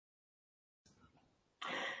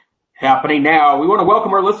Happening now. We want to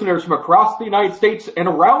welcome our listeners from across the United States and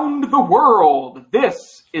around the world.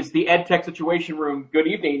 This is the EdTech Situation Room. Good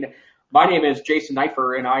evening. My name is Jason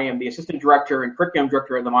Neiffer, and I am the Assistant Director and Curriculum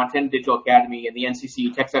Director of the Montana Digital Academy and the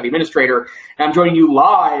NCC Tech Savvy Administrator. And I'm joining you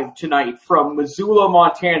live tonight from Missoula,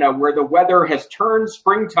 Montana, where the weather has turned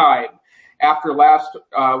springtime. After last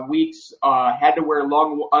week's had to wear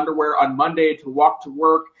long underwear on Monday to walk to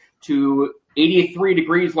work, to 83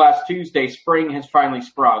 degrees last Tuesday, spring has finally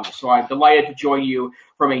sprung. So I'm delighted to join you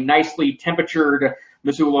from a nicely temperatured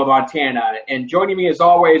Missoula, Montana. And joining me as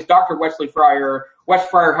always, Dr. Wesley Fryer. Wes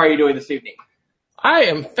Fryer, how are you doing this evening? I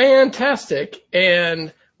am fantastic,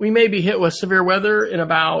 and we may be hit with severe weather in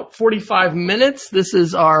about 45 minutes. This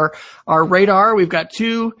is our radar. We've got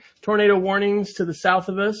 2 tornado warnings to the south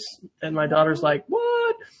of us, and my daughter's like,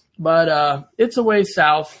 what? But it's a way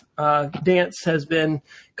south. Dance has been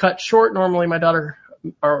cut short. Normally my daughter,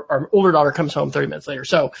 our older daughter, comes home 30 minutes later.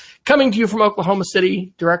 So coming to you from Oklahoma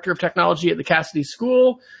City, Director of Technology at the Cassidy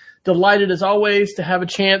School. Delighted as always to have a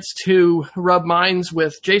chance to rub minds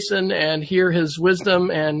with Jason and hear his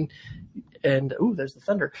wisdom and ooh, there's the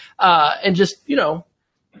thunder. And just,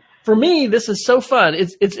 for me, this is so fun.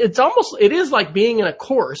 It's almost, it is like being in a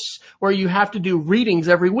course where you have to do readings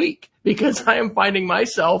every week, because I am finding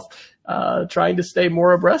myself trying to stay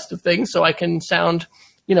more abreast of things so I can sound,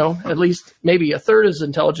 at least maybe a third as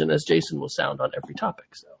intelligent as Jason will sound on every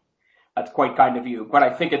topic. So that's quite kind of you, but I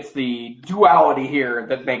think it's the duality here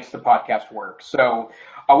that makes the podcast work. So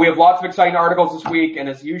we have lots of exciting articles this week, and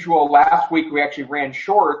as usual, last week we actually ran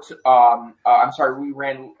short. We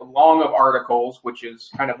ran long of articles, which is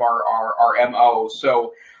kind of our MO.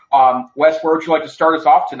 So, Wes, where would you like to start us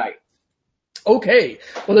off tonight? Okay.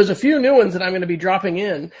 Well, there's a few new ones that I'm going to be dropping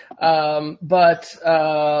in, but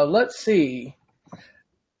let's see.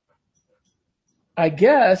 I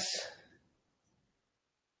guess.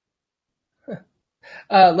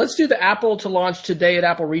 Let's do the Apple to launch today at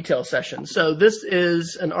Apple retail session. So this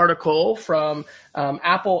is an article from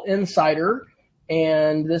Apple Insider,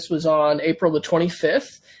 and this was on April the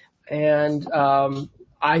 25th. And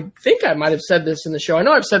I think I might have said this in the show. I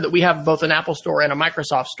know I've said that we have both an Apple store and a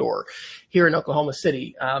Microsoft store here in Oklahoma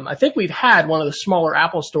City. I think we've had one of the smaller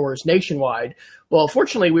Apple stores nationwide. Well,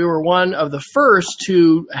 fortunately, we were one of the first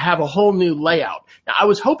to have a whole new layout. Now, I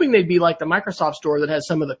was hoping they'd be like the Microsoft store that has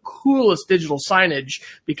some of the coolest digital signage,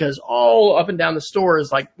 because all up and down the store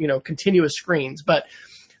is like, continuous screens. But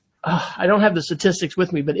I don't have the statistics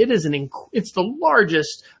with me, but it's the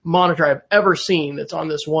largest monitor I've ever seen that's on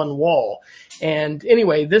this one wall. And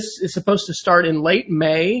anyway, this is supposed to start in late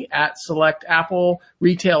May at select Apple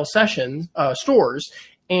retail stores.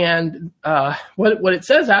 And what it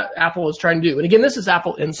says Apple is trying to do, and again, this is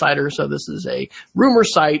Apple Insider, so this is a rumor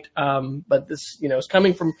site, but this is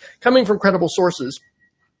coming from credible sources.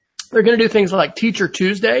 They're going to do things like Teacher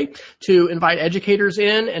Tuesday to invite educators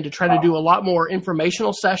in and to try to do a lot more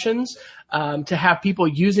informational sessions, to have people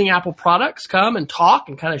using Apple products come and talk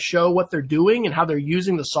and kind of show what they're doing and how they're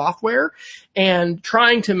using the software, and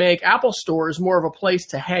trying to make Apple stores more of a place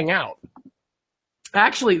to hang out.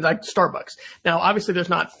 Actually, like Starbucks. Now, obviously, there's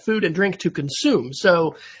not food and drink to consume,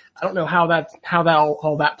 so I don't know how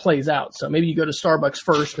all that plays out. So maybe you go to Starbucks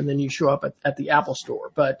first and then you show up at the Apple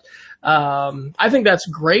store. But I think that's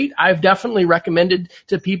great. I've definitely recommended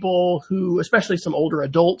to people who, especially some older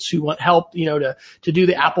adults who want help, to do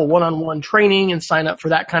the Apple one-on-one training and sign up for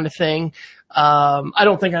that kind of thing. I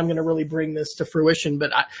don't think I'm going to really bring this to fruition,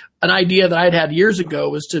 but an idea that I'd had years ago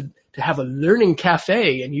was to have a learning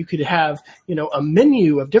cafe, and you could have, a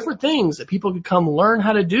menu of different things that people could come learn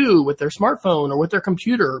how to do with their smartphone or with their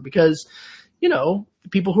computer, because,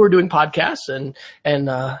 people who are doing podcasts and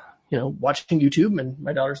watching YouTube, and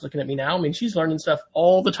my daughter's looking at me now. I mean, she's learning stuff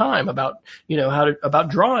all the time about, about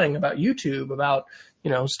drawing, about YouTube, about,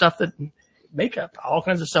 stuff that makeup, all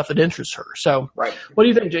kinds of stuff that interests her. So right. What do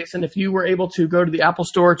you think, Jason? If you were able to go to the Apple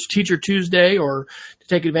store to Teacher Tuesday or to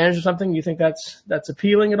take advantage of something, you think that's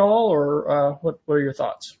appealing at all, or what are your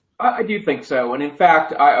thoughts? I do think so. And in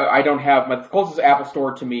fact, I don't have, the closest Apple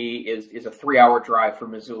store to me is a 3-hour drive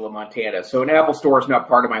from Missoula, Montana. So an Apple store is not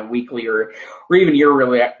part of my weekly or even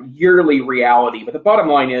yearly reality. But the bottom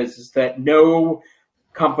line is that no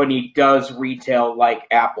company does retail like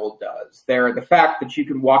Apple does. The fact that you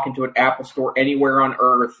can walk into an Apple store anywhere on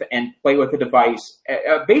earth and play with a device,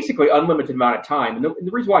 basically unlimited amount of time. And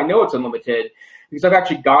the reason why I know it's unlimited, because I've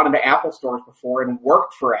actually gone into Apple stores before and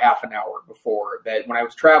worked for a half an hour before, that when I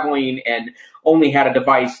was traveling and only had a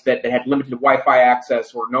device that had limited Wi-Fi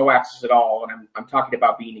access or no access at all. And I'm talking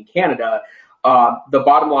about being in Canada. the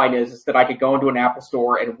bottom line is that I could go into an Apple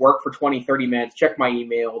store and work for 20, 30 minutes, check my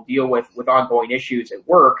email, deal with ongoing issues at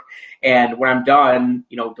work. And when I'm done,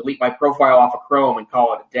 delete my profile off of Chrome and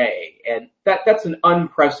call it a day. And that's an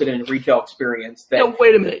unprecedented retail experience.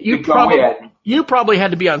 Wait a minute. You probably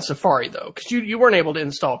had to be on Safari though, because you weren't able to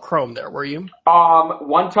install Chrome there, were you?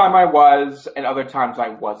 One time I was, and other times I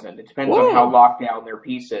wasn't. It depends on how locked down their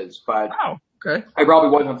piece is. But okay. I probably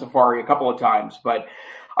was on Safari a couple of times, but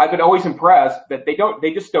I've been always impressed that they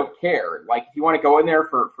just don't care. Like if you want to go in there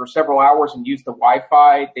for several hours and use the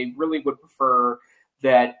Wi-Fi, they really would prefer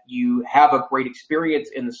that you have a great experience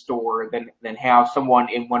in the store than have someone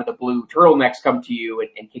in one of the blue turtlenecks come to you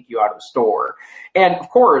and kick you out of the store. And of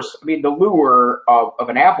course, I mean, the lure of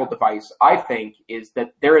an Apple device, I think, is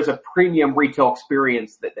that there is a premium retail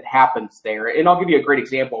experience that happens there. And I'll give you a great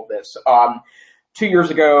example of this. 2 years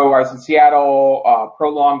ago, I was in Seattle,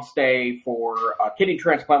 prolonged stay for a kidney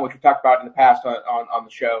transplant, which we talked about in the past on the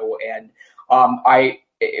show. And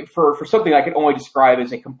for something I could only describe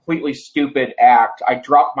as a completely stupid act, I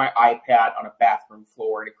dropped my iPad on a bathroom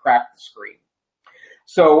floor and it cracked the screen.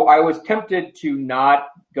 So I was tempted to not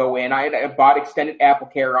go in. I bought extended Apple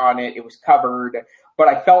Care on it. It was covered, but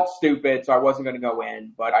I felt stupid, so I wasn't going to go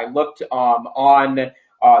in. But I looked on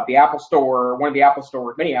the Apple Store, one of the Apple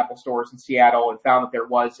stores, many Apple stores in Seattle, and found that there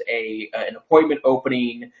was an appointment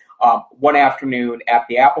opening one afternoon at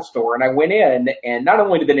the Apple Store. And I went in, and not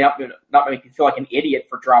only did they not make me feel like an idiot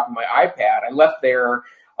for dropping my iPad, I left there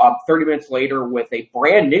 30 minutes later with a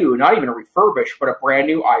brand new, not even a refurbished, but a brand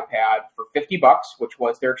new iPad for $50, which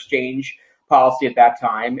was their exchange policy at that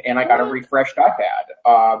time, and I got a refreshed iPad.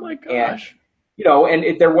 Oh my gosh.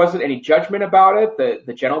 And there wasn't any judgment about it.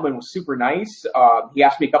 The gentleman was super nice. He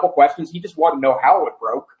asked me a couple questions. He just wanted to know how it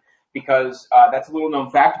broke, because that's a little known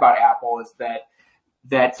fact about Apple is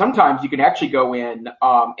that sometimes you can actually go in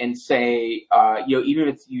and say, even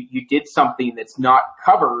if you did something that's not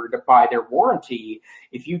covered by their warranty,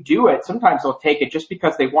 if you do it, sometimes they'll take it just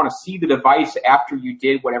because they want to see the device after you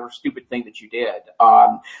did whatever stupid thing that you did.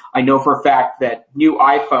 I know for a fact that new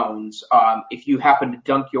iPhones, if you happen to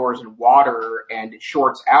dunk yours in water and it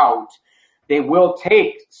shorts out, they will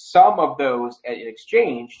take some of those in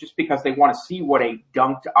exchange just because they want to see what a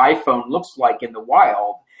dunked iPhone looks like in the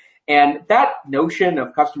wild. And that notion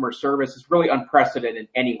of customer service is really unprecedented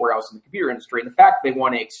anywhere else in the computer industry. And the fact they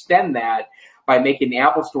want to extend that by making the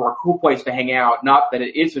Apple Store a cool place to hang out, not that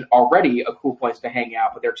it isn't already a cool place to hang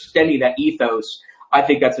out, but they're extending that ethos. I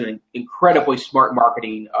think that's an incredibly smart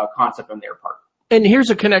marketing concept on their part. And here's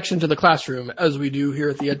a connection to the classroom, as we do here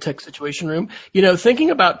at the EdTech Situation Room.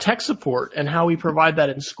 Thinking about tech support and how we provide that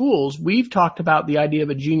in schools, we've talked about the idea of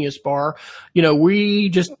a Genius Bar. We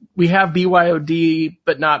have BYOD,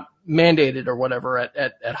 but not mandated or whatever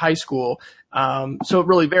at high school. So it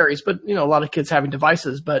really varies, but a lot of kids having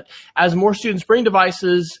devices, but as more students bring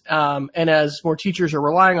devices, and as more teachers are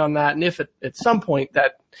relying on that, and if at some point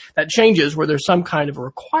that changes where there's some kind of a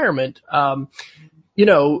requirement, a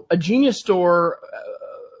Genius Store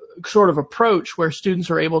sort of approach where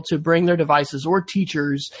students are able to bring their devices or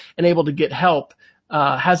teachers and able to get help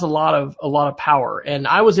has a lot of power. And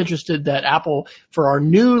I was interested that Apple, for our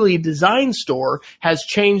newly designed store, has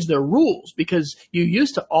changed their rules, because you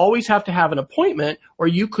used to always have to have an appointment or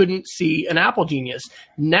you couldn't see an Apple Genius.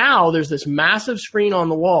 Now there's this massive screen on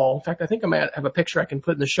the wall. In fact, I think I might have a picture I can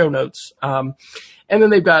put in the show notes. And then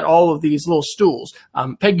they've got all of these little stools.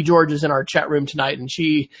 Peggy George is in our chat room tonight, and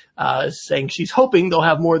she is saying she's hoping they'll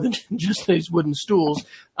have more than just these wooden stools.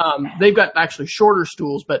 They've got actually shorter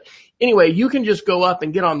stools. But anyway, you can just go up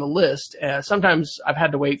and get on the list. Sometimes I've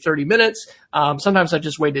had to wait 30 minutes. Sometimes I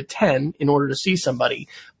just waited 10 in order to see somebody.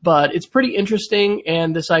 But it's pretty interesting,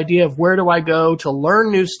 and this idea of where do I go to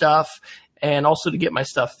learn new stuff and also to get my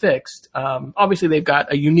stuff fixed. Obviously, they've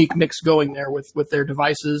got a unique mix going there with their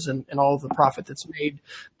devices and all of the profit that's made.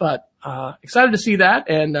 But excited to see that.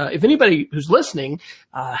 And if anybody who's listening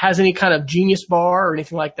has any kind of Genius Bar or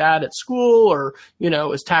anything like that at school, or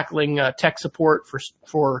is tackling tech support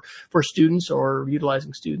for students or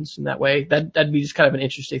utilizing students in that way, that'd be just kind of an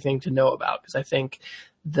interesting thing to know about, because I think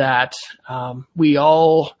that we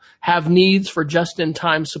all have needs for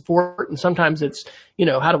just-in-time support, and sometimes it's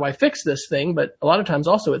how do I fix this thing, but a lot of times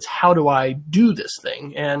also it's how do I do this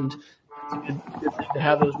thing, and it's a good thing to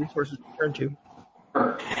have those resources to turn to.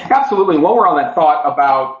 Absolutely. While we're on that thought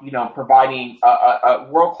about providing a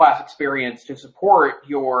world-class experience to support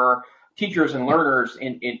your teachers and learners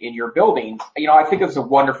in your building, I think it's a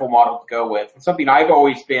wonderful model to go with. It's something I've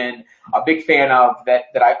always been a big fan of that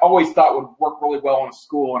I always thought would work really well in a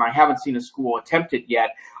school, and I haven't seen a school attempt it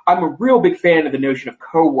yet. I'm a real big fan of the notion of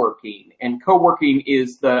co-working, and co-working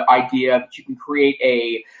is the idea that you can create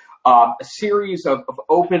a series of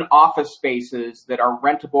open office spaces that are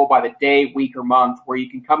rentable by the day, week, or month, where you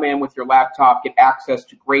can come in with your laptop, get access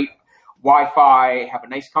to great Wi-Fi, have a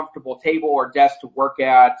nice comfortable table or desk to work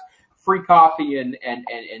at, free coffee and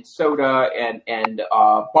soda and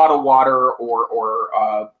bottled water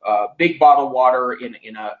or big bottled water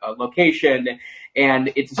in a location.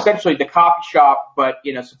 And it's essentially the coffee shop, but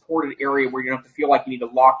in a supported area where you don't have to feel like you need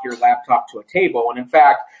to lock your laptop to a table. And in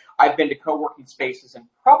fact, I've been to co-working spaces in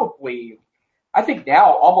probably, I think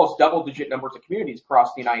now, almost double-digit numbers of communities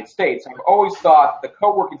across the United States. I've always thought the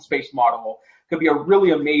co-working space model could be a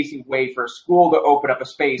really amazing way for a school to open up a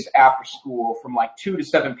space after school from like 2 to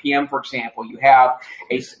 7 p.m., for example. You have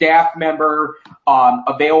a staff member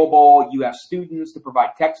available. You have students to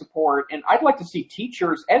provide tech support. And I'd like to see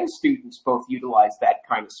teachers and students both utilize that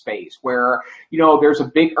kind of space where, there's a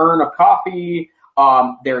big urn of coffee,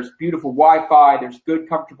 there's beautiful Wi-Fi, there's good,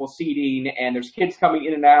 comfortable seating, and there's kids coming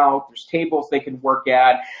in and out, there's tables they can work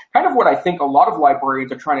at. Kind of what I think a lot of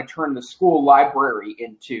librarians are trying to turn the school library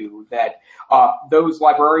into, that those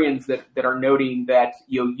librarians that are noting that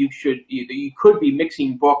you could be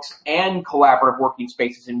mixing books and collaborative working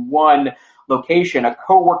spaces in one location. A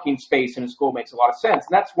co-working space in a school makes a lot of sense,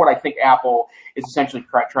 and that's what I think Apple is essentially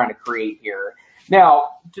trying to create here.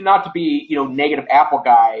 Now, not to be, negative Apple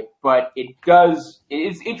guy, but it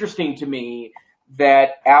is interesting to me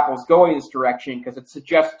that Apple's going this direction because it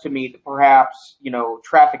suggests to me that perhaps,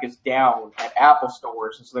 traffic is down at Apple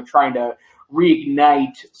stores. And so they're trying to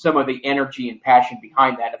reignite some of the energy and passion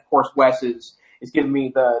behind that. Of course, Wes is giving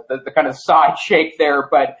me the kind of side shake there,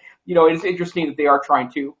 but, it is interesting that they are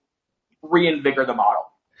trying to reinvigorate the model.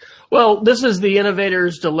 Well, this is the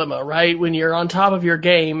innovator's dilemma, right? When you're on top of your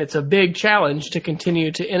game, it's a big challenge to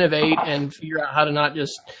continue to innovate and figure out how to not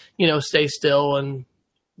just, stay still. And,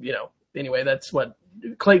 anyway, that's what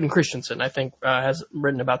Clayton Christensen, I think, has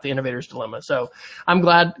written about the innovator's dilemma. So I'm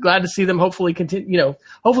glad to see them hopefully continue,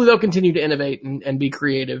 hopefully they'll continue to innovate and be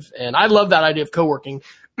creative. And I love that idea of co-working.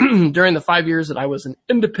 During the 5 years that I was an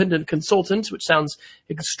independent consultant, which sounds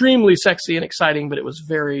extremely sexy and exciting, but it was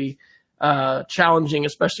very challenging,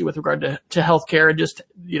 especially with regard to healthcare, and just,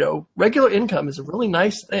 regular income is a really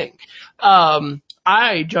nice thing.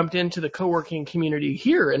 I jumped into the co-working community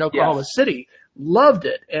here in Oklahoma City, loved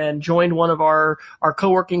it, and joined one of our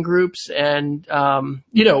co-working groups and,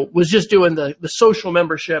 was just doing the social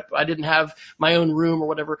membership. I didn't have my own room or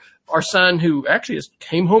whatever. Our son, who actually just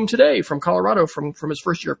came home today from Colorado from his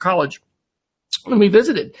first year of college, when we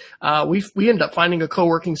visited, we ended up finding a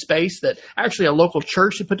co-working space that actually a local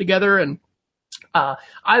church had put together. And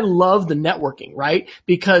I love the networking, right?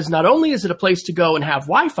 Because not only is it a place to go and have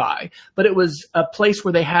Wi-Fi, but it was a place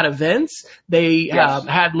where they had events. They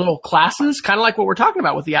had little classes, kind of like what we're talking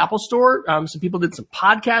about with the Apple Store. Some people did some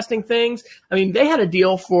podcasting things. I mean, they had a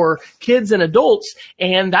deal for kids and adults,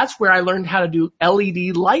 and that's where I learned how to do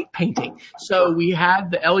LED light painting. So we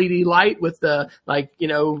had the LED light with the, I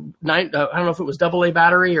don't know if it was AA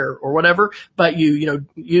battery or whatever, but you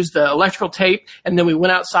use the electrical tape, and then we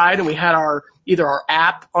went outside and we had either our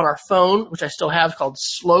app on our phone, which I still have, called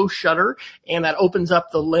Slow Shutter, and that opens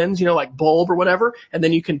up the lens, like bulb or whatever, and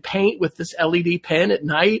then you can paint with this LED pen at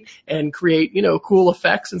night and create, cool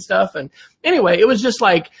effects and stuff. And anyway, it was just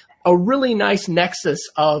like a really nice nexus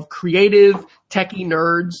of creative techie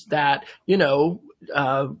nerds that,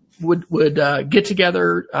 would get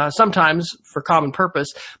together sometimes for common purpose,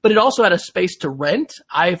 but it also had a space to rent.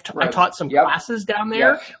 I taught some classes down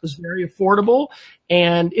there. It was very affordable,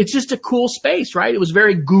 and it's just a cool space, right? It was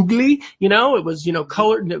very googly, it was,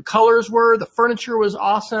 colors were, the furniture was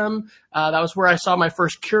awesome. That was where I saw my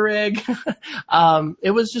first Keurig.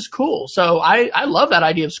 It was just cool. So I love that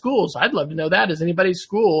idea of schools. I'd love to know that. Is anybody's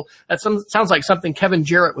school? That sounds like something Kevin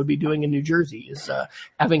Jarrett would be doing in New Jersey, is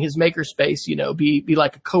having his makerspace, be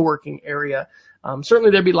like a co-working area.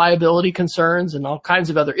 Certainly there'd be liability concerns and all kinds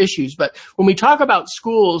of other issues. But when we talk about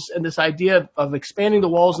schools and this idea of expanding the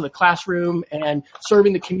walls of the classroom and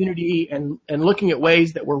serving the community and looking at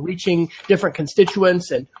ways that we're reaching different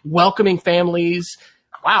constituents and welcoming families,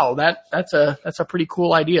 wow, that's a pretty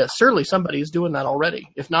cool idea. Certainly somebody is doing that already.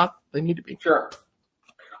 If not, they need to be. Sure.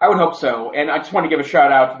 I would hope so. And I just want to give a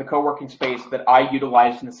shout out to the co-working space that I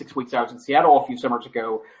utilized in the 6 weeks I was in Seattle a few summers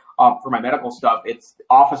ago for my medical stuff. It's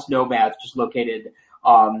Office Nomads, just located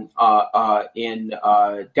in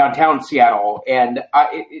downtown Seattle, and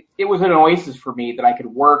it was an oasis for me that I could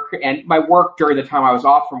work. And my work during the time I was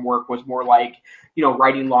off from work was more like,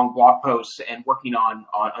 writing long blog posts and working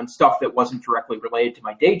on stuff that wasn't directly related to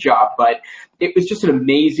my day job. But it was just an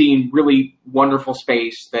amazing, really wonderful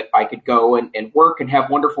space that I could go and work and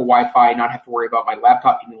have wonderful Wi-Fi, not have to worry about my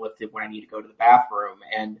laptop being lifted when I need to go to the bathroom.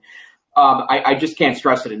 And I just can't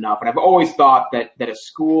stress it enough. And I've always thought that a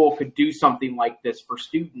school could do something like this for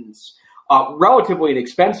students relatively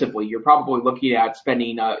inexpensively. You're probably looking at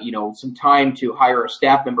spending, some time to hire a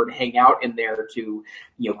staff member to hang out in there to,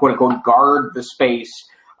 quote unquote, guard the space,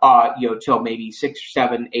 till maybe 6,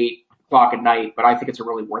 7, 8 o'clock at night. But I think it's a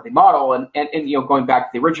really worthy model. And going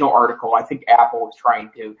back to the original article, I think Apple is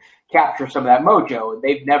trying to capture some of that mojo, and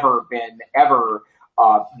they've never been ever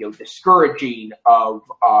discouraging of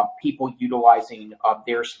people utilizing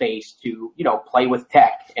their space to, play with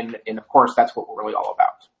tech. And of course, that's what we're really all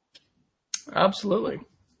about. Absolutely.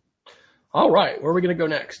 All right. Where are we going to go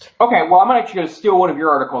next? Okay. Well, I'm actually going to steal one of your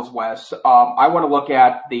articles, Wes. I want to look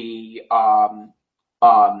at the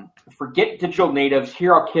Forget Digital Natives,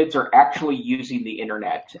 Here How Kids Are Actually Using the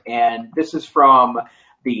Internet. And this is from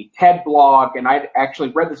the TED blog, and I actually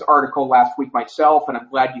read this article last week myself, and I'm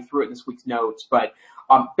glad you threw it in this week's notes. But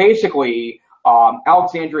basically,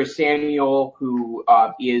 Alexandria Samuel, who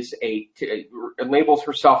labels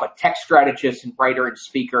herself a tech strategist and writer and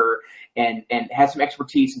speaker, and has some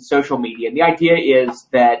expertise in social media. And the idea is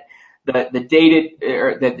that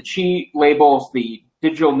that she labels the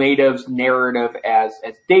digital natives narrative as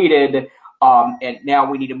dated. And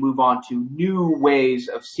now we need to move on to new ways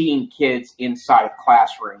of seeing kids inside of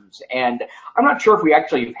classrooms. And I'm not sure if we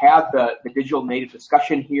actually have had the digital native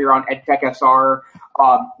discussion here on EdTech SR,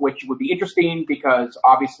 which would be interesting because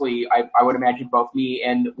obviously I would imagine both me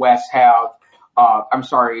and Wes have,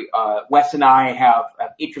 Wes and I have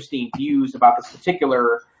interesting views about this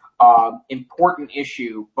particular important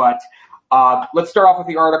issue. But let's start off with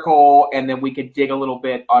the article, and then we could dig a little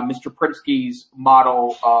bit on Mr. Prinsky's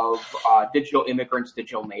model of digital immigrants,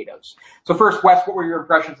 digital natives. So first, Wes, what were your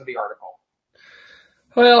impressions of the article?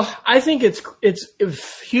 Well, I think it's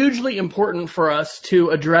hugely important for us to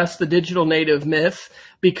address the digital native myth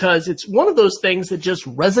because it's one of those things that just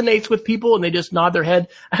resonates with people and they just nod their head.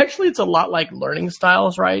 Actually, it's a lot like learning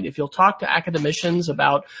styles, right? If you'll talk to academicians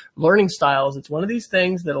about learning styles, it's one of these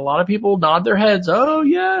things that a lot of people nod their heads. Oh,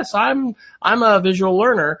 yes, I'm a visual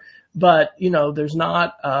learner, but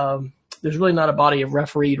there's really not a body of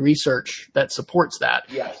refereed research that supports that.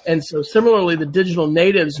 Yes. And so similarly, the digital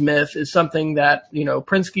natives myth is something that,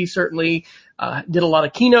 Prinsky certainly did a lot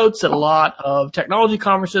of keynotes at a lot of technology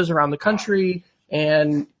conferences around the country.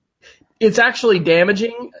 And it's actually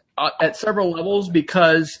damaging at several levels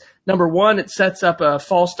because, number one, it sets up a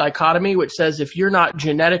false dichotomy, which says if you're not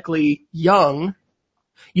genetically young,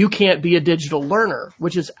 you can't be a digital learner,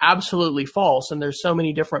 which is absolutely false. And there's so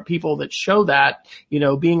many different people that show that,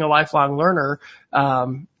 being a lifelong learner,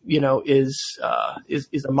 is a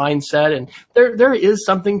mindset. And there is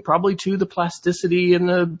something probably to the plasticity and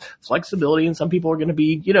the flexibility. And some people are going to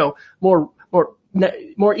be,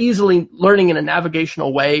 more easily learning in a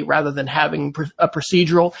navigational way rather than having a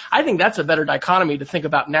procedural. I think that's a better dichotomy to think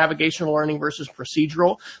about navigational learning versus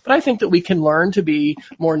procedural. But I think that we can learn to be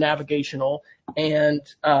more navigational. And,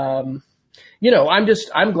 I'm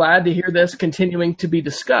glad to hear this continuing to be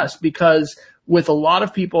discussed because with a lot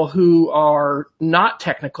of people who are not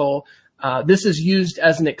technical, this is used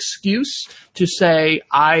as an excuse to say,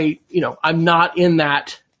 I'm not in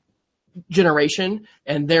that generation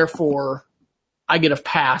and therefore I get a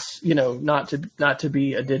pass, not to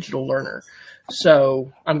be a digital learner.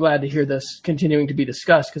 So I'm glad to hear this continuing to be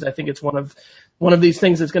discussed because I think it's one of these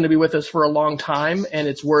things that's going to be with us for a long time, and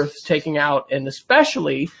it's worth taking out. And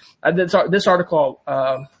especially this article,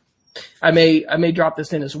 I may drop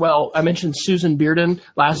this in as well. I mentioned Susan Bearden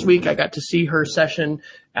last week. I got to see her session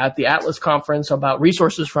at the Atlas conference about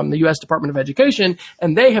resources from the U.S. Department of Education,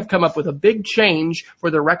 and they have come up with a big change for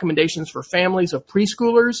their recommendations for families of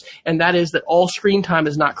preschoolers, and that is that all screen time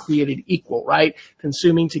is not created equal, right?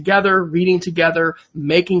 Consuming together, reading together,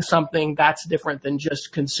 making something, that's different than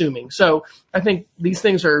just consuming. So I think these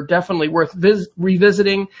things are definitely worth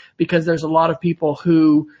revisiting because there's a lot of people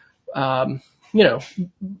who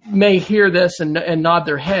may hear this and nod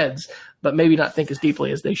their heads, but maybe not think as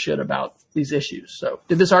deeply as they should about these issues. So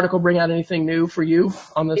did this article bring out anything new for you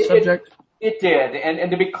on this subject? It did.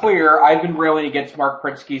 And to be clear, I've been railing against Mark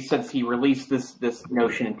Prinsky since he released this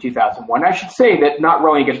notion in 2001. I should say that not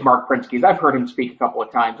railing against Mark Prinsky. I've heard him speak a couple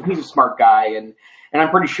of times, and he's a smart guy. And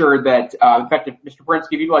I'm pretty sure that, in fact, if Mr.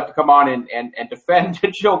 Prinsky, if you'd like to come on and defend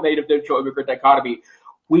digital native, digital immigrant dichotomy,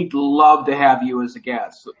 we'd love to have you as a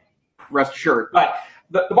guest. Rest assured. But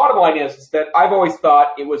the bottom line is that I've always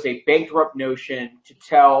thought it was a bankrupt notion to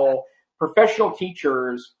tell professional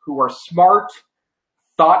teachers who are smart,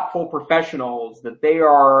 thoughtful professionals that they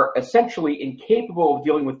are essentially incapable of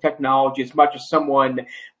dealing with technology as much as someone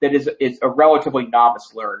that is a relatively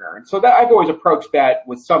novice learner. And so that I've always approached that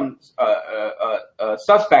with some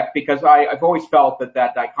suspect, because I've always felt that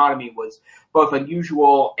dichotomy was both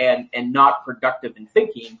unusual and not productive in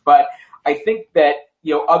thinking. But I think that,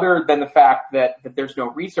 other than the fact that there's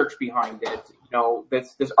no research behind it,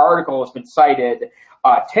 this article has been cited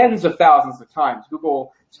tens of thousands of times.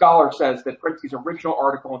 Google Scholar says that Pritzky's original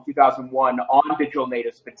article in 2001 on digital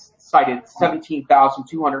natives has been cited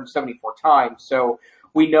 17,274 times. So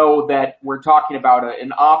we know that we're talking about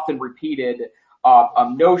an often repeated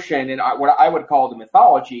notion, and what I would call the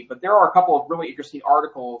mythology. But there are a couple of really interesting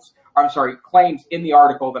claims in the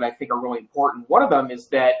article that I think are really important. One of them is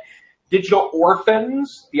that digital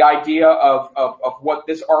orphans, the idea of what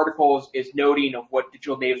this article is noting of what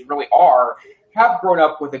digital natives really are, have grown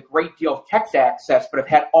up with a great deal of text access, but have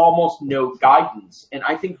had almost no guidance. And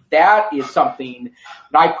I think that is something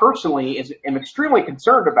that I personally am extremely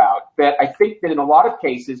concerned about. That I think that in a lot of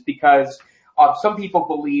cases, because some people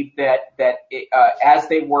believe that as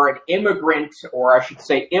they were an immigrant, or I should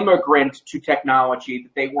say immigrant to technology,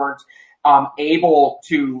 that they weren't able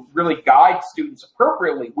to really guide students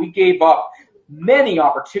appropriately. We gave up many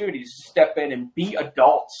opportunities to step in and be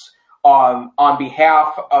adults on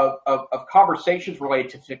behalf of conversations related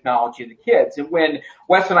to technology and the kids. And when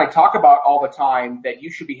Wes and I talk about all the time that you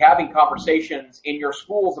should be having conversations in your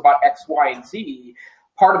schools about X, Y, and Z,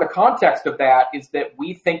 part of the context of that is that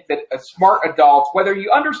we think that smart adults, whether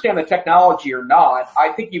you understand the technology or not,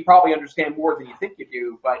 I think you probably understand more than you think you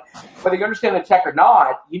do, but whether you understand the tech or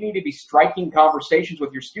not, you need to be striking conversations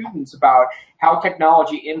with your students about how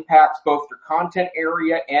technology impacts both your content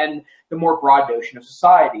area and the more broad notion of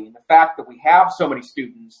society. And the fact that we have so many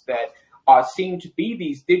students that seem to be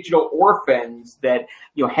these digital orphans that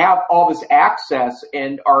have all this access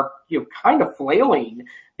and are kind of flailing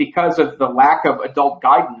because of the lack of adult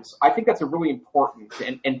guidance, I think that's a really important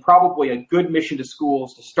and probably a good mission to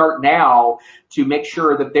schools to start now to make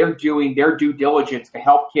sure that they're doing their due diligence to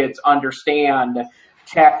help kids understand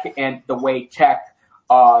tech and the way tech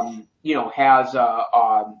has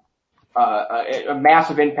a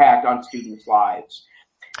massive impact on students' lives.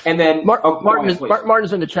 And then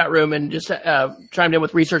Martin's in the chat room and just chimed in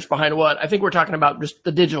with research behind what? I think we're talking about just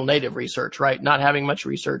the digital native research, right? Not having much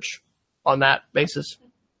research on that basis.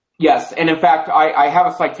 Yes, and in fact, I have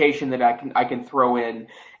a citation that I can throw in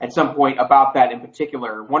at some point about that in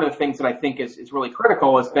particular. One of the things that I think is really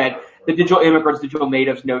critical is that the digital immigrants, digital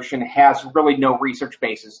natives notion has really no research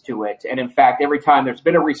basis to it. And in fact, every time there's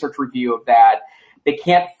been a research review of that, they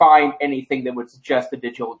can't find anything that would suggest the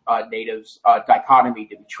digital natives dichotomy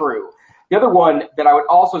to be true. The other one that I would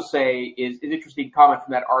also say is an interesting comment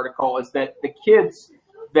from that article is that the kids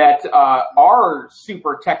that are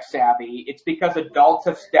super tech savvy, it's because adults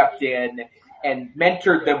have stepped in and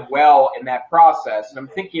mentored them well in that process. And I'm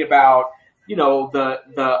thinking about,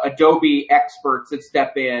 the Adobe experts that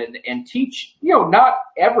step in and teach, not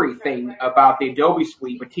everything about the Adobe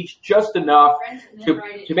suite, but teach just enough to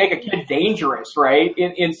make a kid dangerous, right?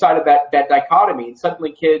 Inside of that dichotomy. And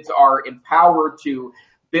suddenly kids are empowered to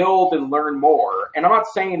build and learn more. And I'm not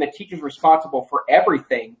saying that teachers are responsible for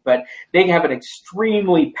everything, but they have an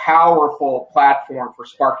extremely powerful platform for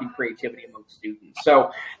sparking creativity among students. So,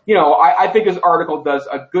 I think this article does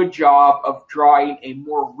a good job of drawing a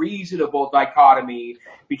more reasonable dichotomy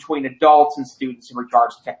between adults and students in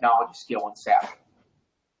regards to technology, skill, and savvy.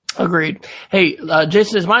 Agreed. Hey,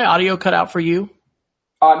 Jason, is my audio cut out for you?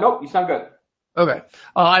 Nope, you sound good. Okay.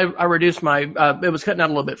 I reduced my, it was cutting out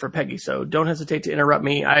a little bit for Peggy, so don't hesitate to interrupt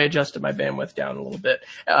me. I adjusted my bandwidth down a little bit.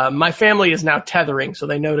 My family is now tethering, so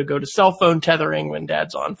they know to go to cell phone tethering when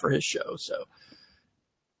Dad's on for his show, so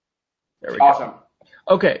there we go. Awesome.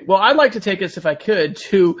 Okay. Well, I'd like to take us, if I could,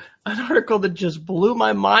 to an article that just blew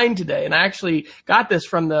my mind today. And I actually got this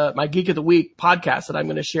from my Geek of the Week podcast that I'm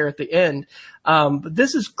going to share at the end. But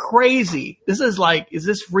this is crazy. This is is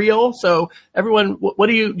this real? So everyone, what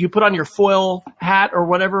do you put on your foil hat or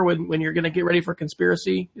whatever when you're going to get ready for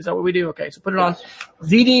conspiracy? Is that what we do? Okay. So put it on.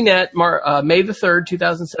 ZDNet, May the 3rd,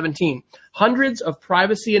 2017. Hundreds of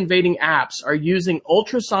privacy invading apps are using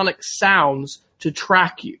ultrasonic sounds to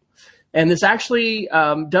track you. And this actually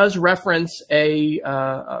does reference a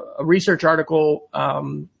research article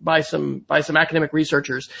by some academic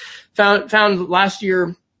researchers found last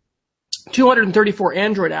year 234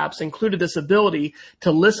 Android apps included this ability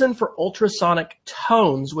to listen for ultrasonic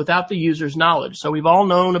tones without the user's knowledge. So we've all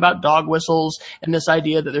known about dog whistles and this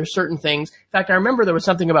idea that there's certain things. In fact, I remember there was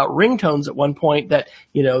something about ringtones at one point that,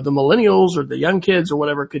 the millennials or the young kids or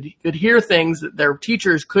whatever could hear things that their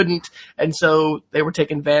teachers couldn't. And so they were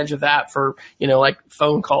taking advantage of that for, like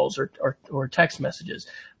phone calls or text messages.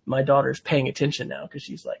 My daughter's paying attention now because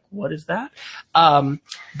she's like, what is that?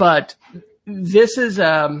 But this is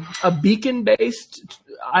a beacon-based,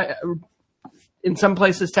 in some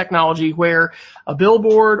places, technology where a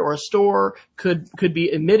billboard or a store could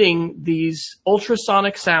be emitting these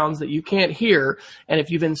ultrasonic sounds that you can't hear. And if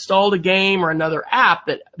you've installed a game or another app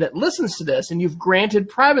that listens to this and you've granted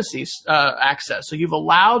privacy access, so you've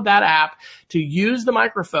allowed that app to use the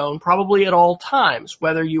microphone probably at all times,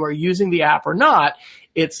 whether you are using the app or not,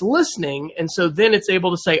 it's listening. And so then it's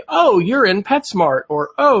able to say, oh, you're in PetSmart, or,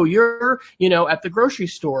 oh, you're, at the grocery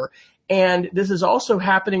store. And this is also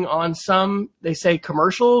happening on some, they say,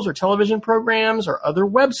 commercials or television programs or other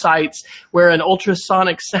websites where an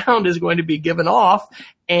ultrasonic sound is going to be given off,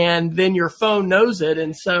 and then your phone knows it.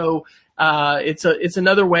 And so it's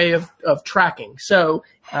another way of tracking. So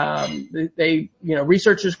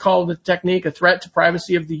researchers call the technique a threat to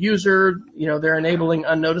privacy of the user. They're enabling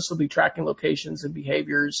unnoticeably tracking locations and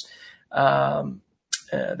behaviors.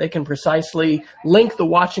 They can precisely link the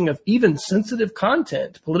watching of even sensitive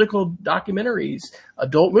content, political documentaries,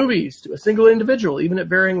 adult movies, to a single individual, even at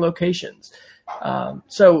varying locations.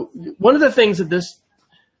 So one of the things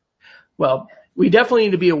that we definitely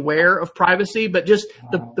need to be aware of privacy, but just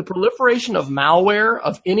the proliferation of malware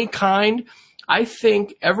of any kind, I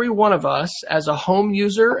think every one of us as a home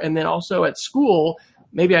user and then also at school,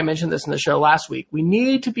 maybe I mentioned this in the show last week, we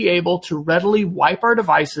need to be able to readily wipe our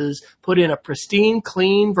devices, put in a pristine,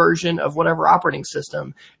 clean version of whatever operating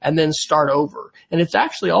system, and then start over. And it's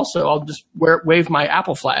actually also, I'll just wave my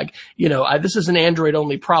Apple flag. This is an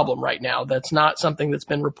Android-only problem right now. That's not something that's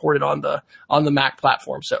been reported on the Mac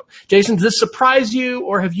platform. So, Jason, does this surprise you,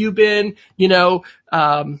 or have you been,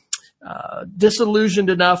 disillusioned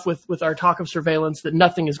enough with our talk of surveillance that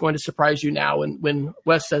nothing is going to surprise you now when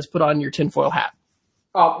Wes says put on your tinfoil hat?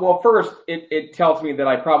 Well, first, it tells me that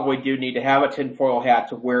I probably do need to have a tinfoil hat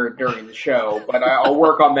to wear during the show, but I'll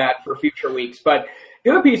work on that for future weeks. But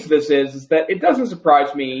the other piece of this is that it doesn't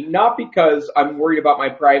surprise me, not because I'm worried about my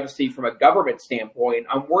privacy from a government standpoint.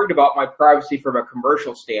 I'm worried about my privacy from a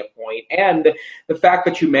commercial standpoint. And the fact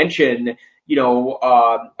that you mentioned,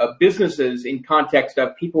 businesses in context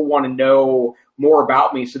of people want to know more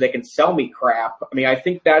about me so they can sell me crap. I mean, I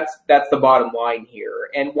think that's the bottom line here.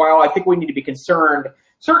 And while I think we need to be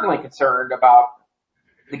certainly concerned about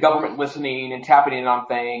the government listening and tapping in on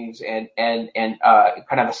things and kind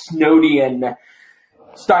of a Snowdian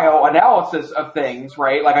style analysis of things,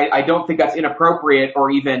 right? Like I don't think that's inappropriate or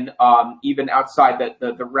even outside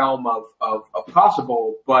the realm of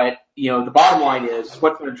possible. But the bottom line is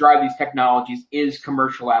what's going to drive these technologies is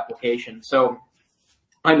commercial application. So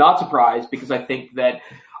I'm not surprised, because I think that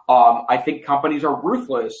I think companies are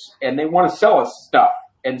ruthless and they want to sell us stuff.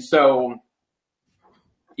 And so,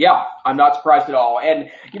 yeah, I'm not surprised at all.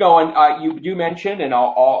 And you do mention, and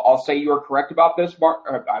I'll say you are correct about this.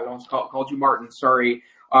 I almost called you Martin. Sorry,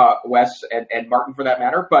 Wes and Martin for that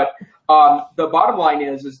matter. But the bottom line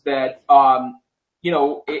is that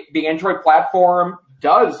the Android platform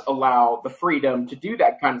does allow the freedom to do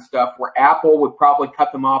that kind of stuff, where Apple would probably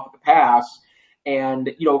cut them off at the pass. And,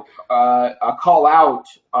 call out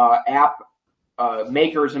app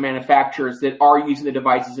makers and manufacturers that are using the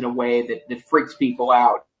devices in a way that freaks people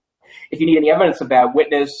out. If you need any evidence of that,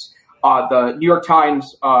 witness the New York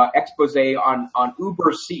Times expose on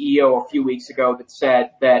Uber's CEO a few weeks ago that said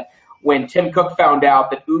that when Tim Cook found out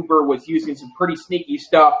that Uber was using some pretty sneaky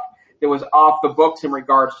stuff that was off the books in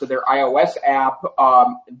regards to their iOS app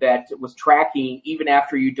that was tracking even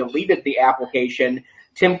after you deleted the application,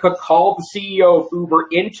 Tim Cook called the CEO of Uber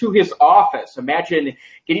into his office. Imagine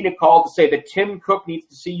getting a call to say that Tim Cook needs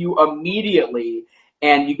to see you immediately.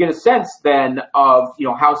 And you get a sense then of,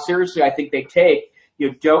 how seriously I think they take,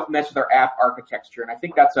 don't mess with their app architecture. And I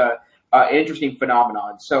think that's an interesting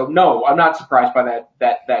phenomenon. So no, I'm not surprised by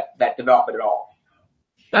that development at all.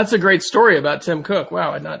 That's a great story about Tim Cook.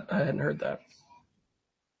 Wow. I hadn't heard that.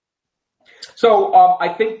 So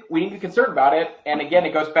I think we need to be concerned about it. And again,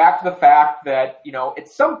 it goes back to the fact that, at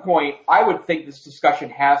some point, I would think this discussion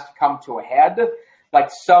has to come to a head, like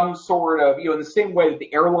some sort of, in the same way that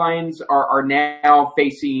the airlines are now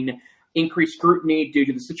facing increased scrutiny due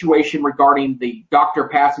to the situation regarding the doctor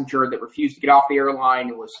passenger that refused to get off the airline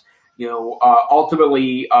and was,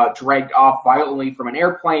 ultimately dragged off violently from an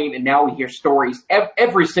airplane, and now we hear stories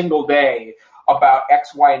every single day about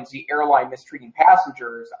X, Y, and Z airline mistreating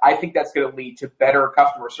passengers. I think that's going to lead to better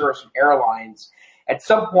customer service from airlines. At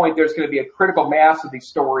some point, there's going to be a critical mass of these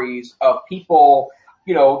stories of people,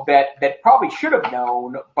 that probably should have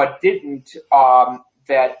known but didn't.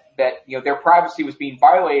 That their privacy was being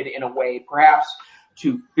violated in a way, perhaps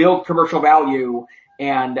to build commercial value.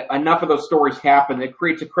 And enough of those stories happen that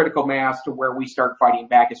creates a critical mass to where we start fighting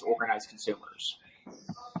back as organized consumers.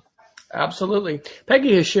 Absolutely.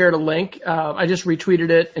 Peggy has shared a link. I just retweeted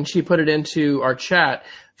it, and she put it into our chat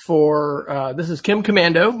for this is Kim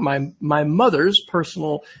Commando, my mother's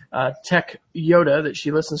personal tech Yoda that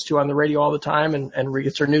she listens to on the radio all the time and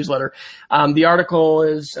reads her newsletter. The article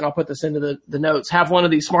is, and I'll put this into the notes, have one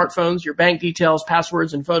of these smartphones, your bank details,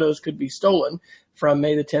 passwords, and photos could be stolen from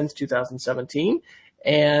May the 10th, 2017.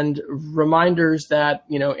 And reminders that,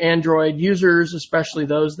 Android users, especially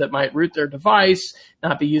those that might root their device,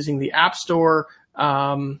 not be using the App Store,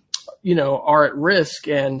 are at risk.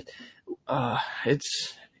 And I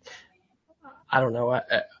don't know.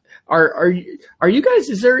 Are you guys,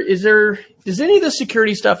 does any of the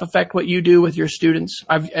security stuff affect what you do with your students?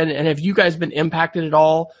 And have you guys been impacted at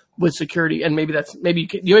all with security? And maybe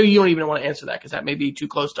you don't even want to answer that because that may be too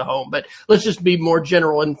close to home, but let's just be more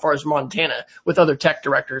general as far as Montana with other tech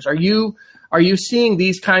directors. Are you seeing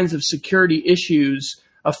these kinds of security issues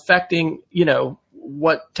affecting,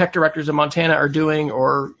 what tech directors in Montana are doing,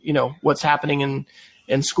 or, what's happening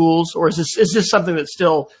in schools? Or is this something that's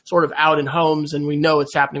still sort of out in homes and we know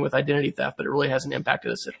it's happening with identity theft, but it really hasn't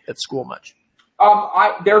impacted us at school much?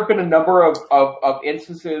 There have been a number of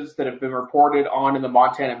instances that have been reported on in the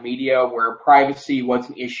Montana media where privacy was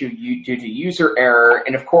an issue due to user error.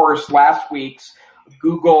 And of course, last week's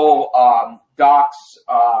Google Docs,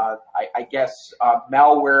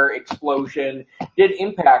 malware explosion did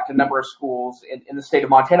impact a number of schools in the state of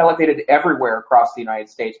Montana, like they did everywhere across the United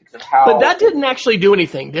States because of how. But that didn't actually do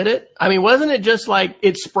anything, did it? I mean, wasn't it just like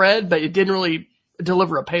it spread, but it didn't really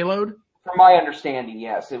deliver a payload? From my understanding,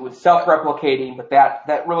 yes, it was self-replicating, but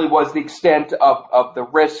that really was the extent of the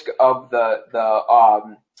risk of the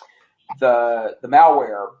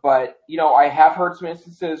malware. But I have heard some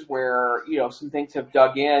instances where some things have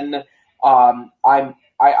dug in. I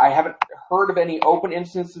haven't heard of any open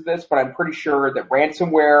instances of this, but I'm pretty sure that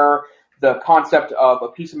ransomware, the concept of a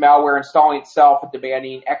piece of malware installing itself and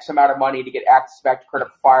demanding X amount of money to get access back to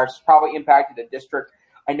critical files, has probably impacted a district.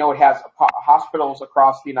 I know it has hospitals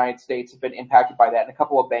across the United States have been impacted by that, and a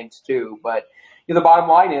couple of banks too. But the bottom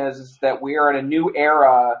line is that we are in a new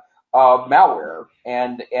era of malware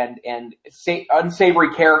and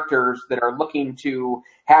unsavory characters that are looking to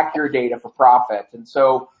hack your data for profit. And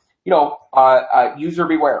so, user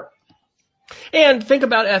beware. And think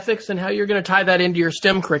about ethics and how you're going to tie that into your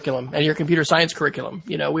STEM curriculum and your computer science curriculum.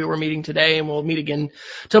 We were meeting today and we'll meet again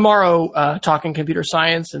tomorrow, talking computer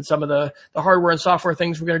science and some of the hardware and software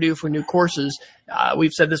things we're going to do for new courses.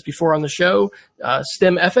 We've said this before on the show,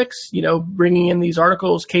 STEM ethics, bringing in these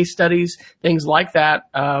articles, case studies, things like that.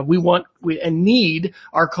 We need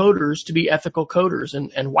our coders to be ethical coders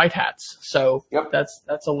and white hats. So yep.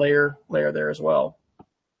 That's a layer there as well.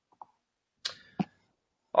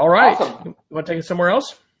 All right. Awesome. You want to take it somewhere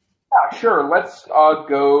else? Yeah, sure. Let's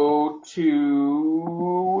go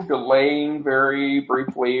to Delane very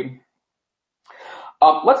briefly.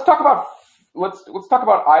 Let's talk about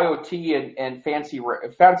IoT and fancy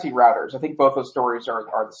routers. I think both those stories are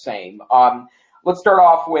the same. Let's start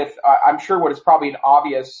off with I'm sure what is probably an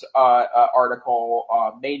obvious article.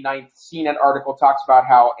 May 9th CNET article talks about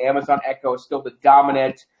how Amazon Echo is still the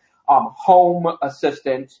dominant home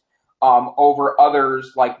assistant over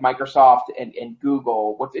others like Microsoft and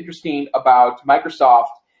Google. What's interesting about Microsoft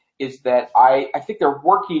is that I think they're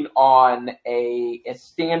working on a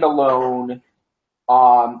standalone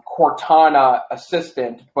Cortana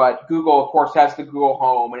assistant, but Google, of course, has the Google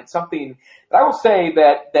Home, and it's something that I will say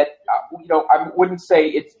that I wouldn't say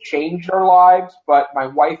it's changed our lives, but my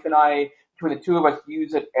wife and I, between the two of us,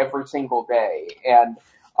 use it every single day, and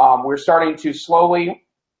we're starting to slowly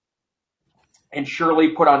and surely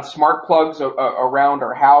put on smart plugs around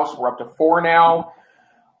our house. We're up to 4 now,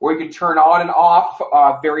 where we can turn on and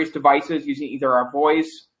off various devices using either our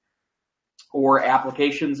voice or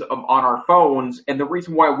applications on our phones. And the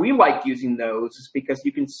reason why we like using those is because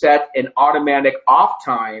you can set an automatic off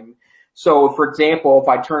time. So, for example, if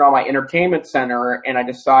I turn on my entertainment center and I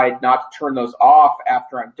decide not to turn those off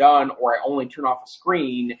after I'm done, or I only turn off a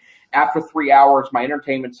screen, after 3 hours, my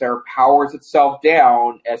entertainment center powers itself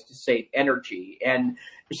down as to save energy. And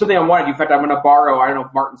there's something I want to do. In fact, I'm going to borrow, I don't know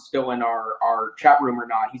if Martin's still in our chat room or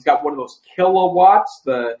not. He's got one of those kilowatts,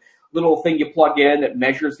 the little thing you plug in that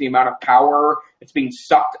measures the amount of power that's being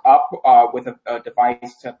sucked up with a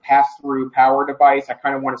device, a pass-through power device. I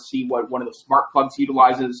kind of want to see what one of the smart plugs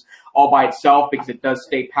utilizes all by itself, because it does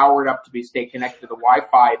stay powered up to stay connected to the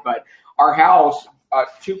Wi-Fi. But our house,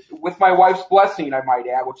 with my wife's blessing, I might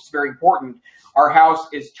add, which is very important, our house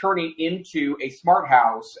is turning into a smart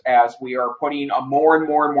house as we are putting more and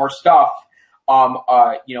more and more stuff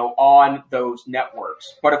on those networks.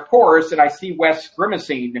 But of course, and I see Wes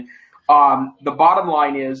grimacing, the bottom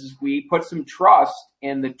line is we put some trust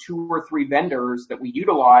in the 2 or 3 vendors that we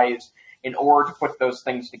utilize in order to put those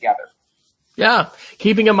things together. Yeah,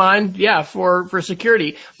 keeping in mind, for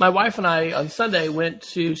security. My wife and I on Sunday went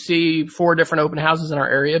to see 4 different open houses in our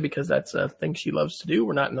area because that's a thing she loves to do.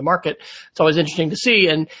 We're not in the market. It's always interesting to see.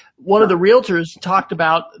 And one of the realtors talked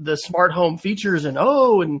about the smart home features and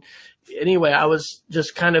anyway, I was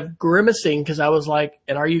just kind of grimacing because I was like,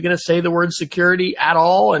 and are you going to say the word security at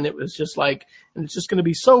all? And it was just like, and it's just going to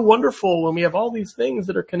be so wonderful when we have all these things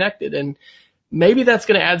that are connected. And maybe that's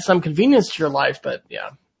going to add some convenience to your life, but yeah.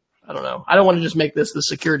 I don't know. I don't want to just make this the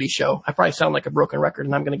security show. I probably sound like a broken record,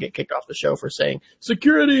 and I'm going to get kicked off the show for saying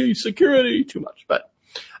security too much. But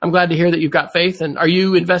I'm glad to hear that you've got faith. And are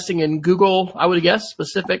you investing in Google, I would guess,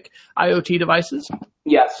 specific IoT devices?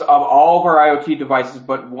 Yes, all of our IoT devices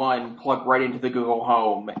but one plug right into the Google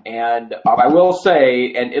Home. And I will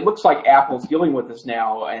say, and it looks like Apple's dealing with this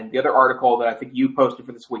now, and the other article that I think you posted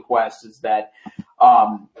for this week, Wes, is that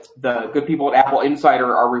the good people at Apple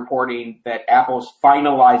Insider are reporting that Apple's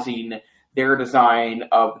finalizing their design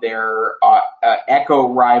of their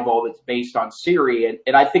Echo rival that's based on Siri,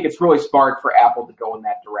 and I think it's really smart for Apple to go in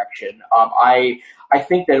that direction. I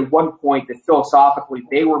think that at one point that philosophically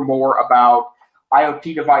they were more about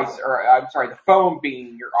IoT device, the phone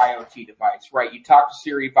being your IoT device, right? You talk to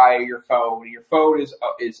Siri via your phone, and your phone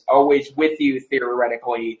is always with you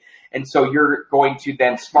theoretically, and so you're going to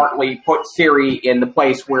then smartly put Siri in the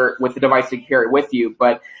place with the device you carry with you.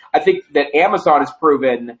 But I think that Amazon has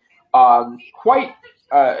proven quite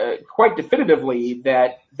definitively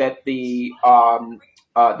that the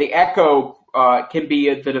Echo can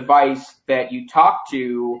be the device that you talk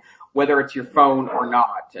to, whether it's your phone or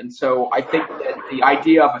not. And so I think that the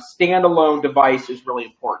idea of a standalone device is really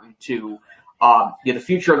important to the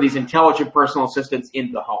future of these intelligent personal assistants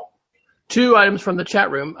in the home. 2 items from the chat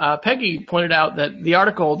room. Peggy pointed out that the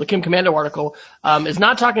article, the Kim Komando article, is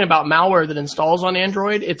not talking about malware that installs on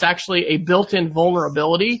Android. It's actually a built-in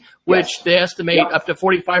vulnerability, which they estimate up to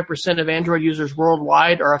 45% of Android users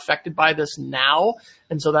worldwide are affected by this now.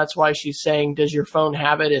 And so that's why she's saying, does your phone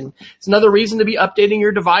have it? And it's another reason to be updating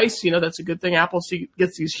your device. That's a good thing. Apple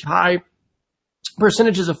gets these high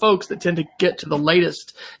percentages of folks that tend to get to the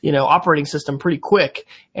latest, operating system pretty quick.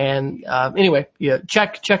 And anyway,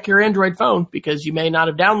 check your Android phone, because you may not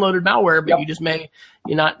have downloaded malware, but you just may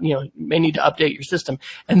need to update your system.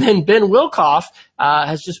 And then Ben Wilkoff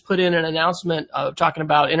has just put in an announcement talking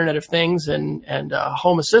about Internet of Things and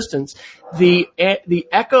home assistants. The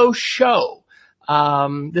Echo Show.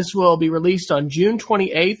 This will be released on June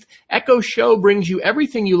 28th. Echo Show brings you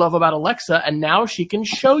everything you love about Alexa, and now she can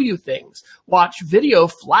show you things. Watch video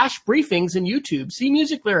flash briefings in YouTube, see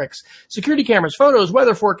music lyrics, security cameras, photos,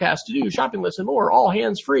 weather forecasts, to-do, shopping lists, and more, all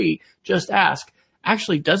hands-free. Just ask.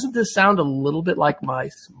 Actually, doesn't this sound a little bit like my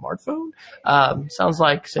smartphone? Sounds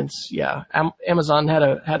like, since, Amazon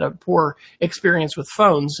had a poor experience with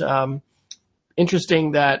phones.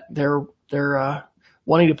 Interesting that they're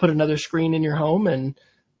wanting to put another screen in your home and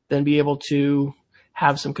then be able to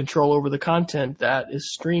have some control over the content that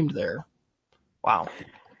is streamed there. Wow.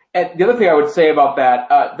 And the other thing I would say about that,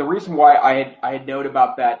 the reason why I had noted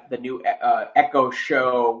about that, the new Echo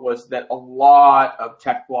Show, was that a lot of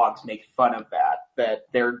tech blogs make fun of that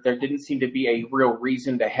there didn't seem to be a real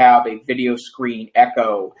reason to have a video screen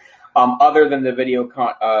Echo, other than the video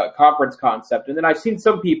conference concept. And then I've seen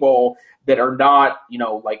some people that are not,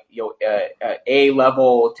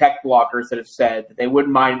 A-level tech bloggers that have said that they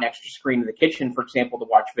wouldn't mind an extra screen in the kitchen, for example, to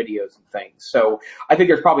watch videos and things. So I think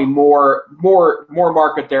there's probably more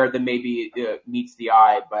market there than maybe meets the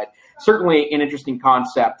eye, but certainly an interesting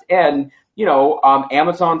concept. And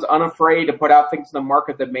Amazon's unafraid to put out things in the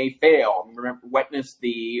market that may fail. Remember, witness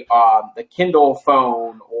the Kindle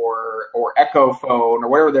phone or Echo phone or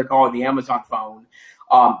whatever they're calling the Amazon phone.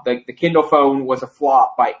 The Kindle phone was a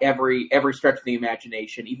flop by every stretch of the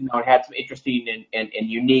imagination. Even though it had some interesting and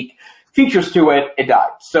unique features to it, it died.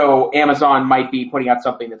 So Amazon might be putting out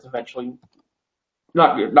something that's eventually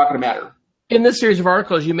not going to matter. In this series of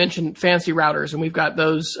articles, you mentioned fancy routers, and we've got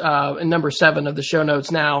those in number 7 of the show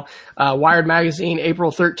notes now. Wired Magazine,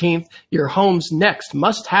 April 13th, your home's next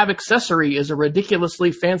must-have accessory is a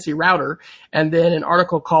ridiculously fancy router. And then an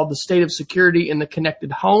article called The State of Security in the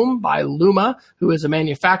Connected Home by Luma, who is a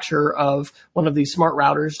manufacturer of one of these smart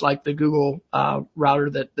routers like the Google router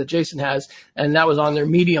that Jason has. And that was on their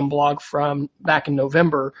Medium blog from back in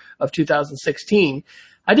November of 2016.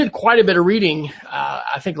 I did quite a bit of reading,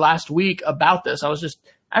 I think last week about this. I was just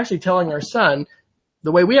actually telling our son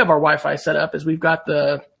the way we have our Wi-Fi set up is we've got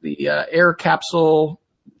the air capsule,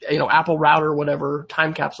 Apple router, whatever,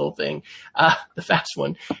 time capsule thing, the fast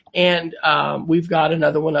one. And we've got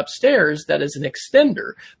another one upstairs that is an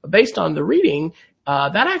extender. But based on the reading,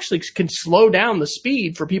 that actually can slow down the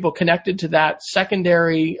speed for people connected to that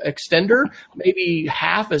secondary extender, maybe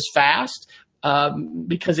half as fast.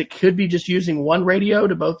 Because it could be just using one radio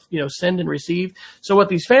to both, send and receive. So what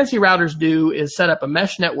these fancy routers do is set up a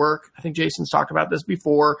mesh network. I think Jason's talked about this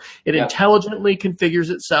before. It intelligently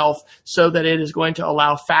configures itself so that it is going to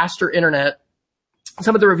allow faster internet.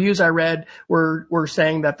 Some of the reviews I read were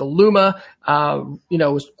saying that the Luma,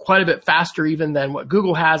 was quite a bit faster even than what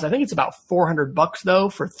Google has. I think it's about $400 though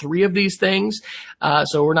for 3 of these things.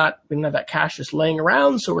 So we don't have that cash just laying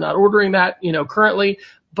around. So we're not ordering that, currently.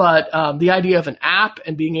 But the idea of an app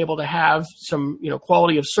and being able to have some,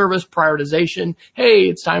 quality of service prioritization. Hey,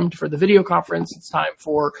 it's time for the video conference. It's time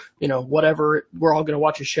for, whatever. We're all going to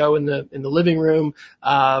watch a show in the living room.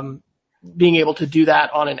 Being able to do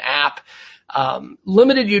that on an app.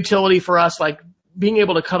 Limited utility for us, like being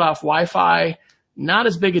able to cut off Wi-Fi. Not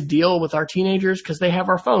as big a deal with our teenagers because they have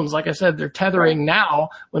our phones. Like I said, they're tethering now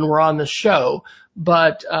when we're on the show.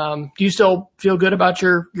 But do you still feel good about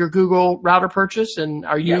your Google router purchase? And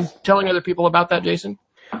are you telling other people about that, Jason?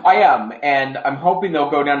 I am, and I'm hoping they'll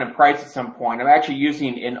go down in price at some point. I'm actually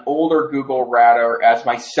using an older Google router as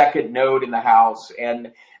my second node in the house,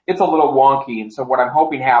 and it's a little wonky. And so what I'm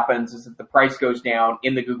hoping happens is that the price goes down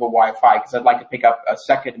in the Google Wi-Fi because I'd like to pick up a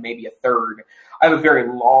second, maybe a third. I have a very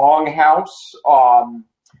long house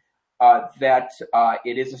that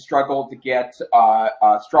it is a struggle to get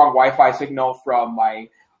a strong Wi-Fi signal from my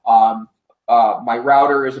my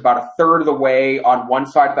router is about a third of the way on one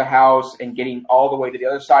side of the house, and getting all the way to the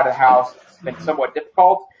other side of the house has been somewhat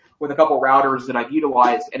difficult with a couple routers that I've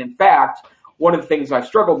utilized. And in fact, one of the things I've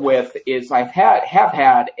struggled with is have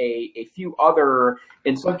had a few other,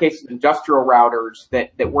 in some cases, industrial routers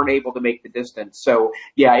that weren't able to make the distance. So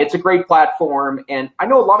yeah, it's a great platform. And I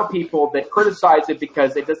know a lot of people that criticize it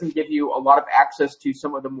because it doesn't give you a lot of access to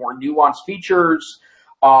some of the more nuanced features.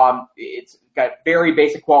 It's got very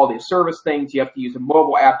basic quality of service things. You have to use a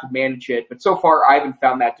mobile app to manage it. But so far, I haven't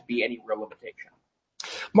found that to be any real limitation.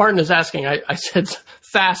 Martin is asking, I said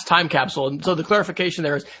fast time capsule. And so the clarification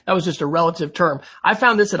there is that was just a relative term. I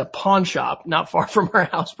found this at a pawn shop not far from our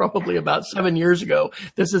house, probably about 7 years ago.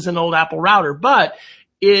 This is an old Apple router, but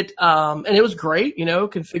and it was great,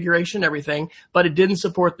 configuration, everything, but it didn't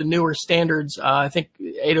support the newer standards. I think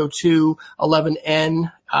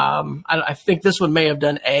 802.11n. I think this one may have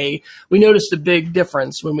done A. We noticed a big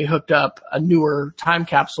difference when we hooked up a newer time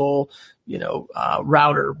capsule,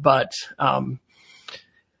 router, but,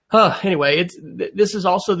 anyway, this is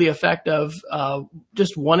also the effect of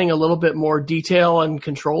just wanting a little bit more detail and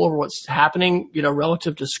control over what's happening,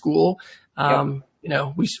 relative to school.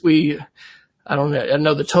 I don't know. I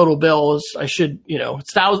know the total bill is,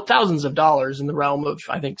 it's thousands of dollars in the realm of,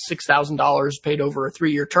 I think, $6,000 paid over a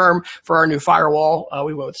 3-year term for our new firewall.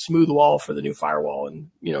 We went with Smoothwall for the new firewall,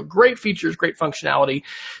 and, great features, great functionality.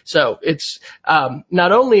 So it's,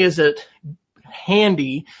 not only is it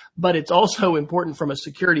handy, but it's also important from a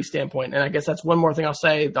security standpoint. And I guess that's one more thing I'll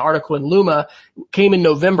say. The article in Luma came in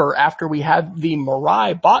November after we had the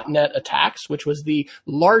Mirai botnet attacks, which was the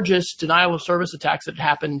largest denial of service attacks that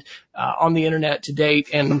happened on the internet to date.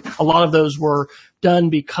 And a lot of those were done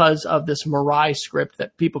because of this Mirai script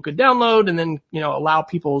that people could download and then, allow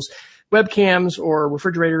people's webcams or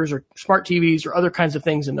refrigerators or smart TVs or other kinds of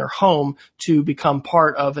things in their home to become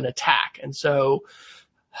part of an attack. And so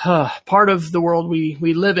part of the world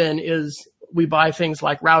we live in is we buy things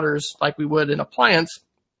like routers like we would an appliance,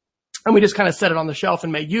 and we just kind of set it on the shelf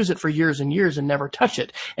and may use it for years and years and never touch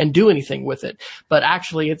it and do anything with it. But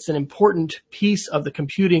actually, it's an important piece of the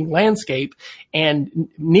computing landscape and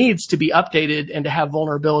needs to be updated and to have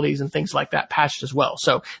vulnerabilities and things like that patched as well.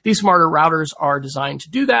 So these smarter routers are designed to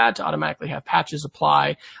do that, to automatically have patches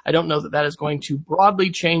apply. I don't know that is going to broadly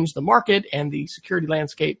change the market and the security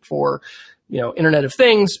landscape for Internet of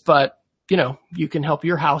Things, but, you can help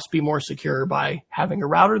your house be more secure by having a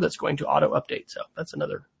router that's going to auto update. So that's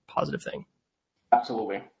another positive thing.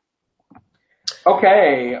 Absolutely.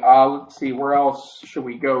 Okay, let's see. Where else should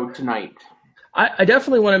we go tonight? I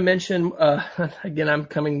definitely want to mention, again, I'm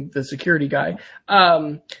coming the security guy.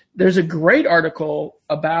 There's a great article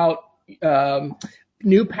about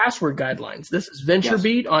new password guidelines. This is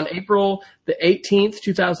VentureBeat on April the 18th,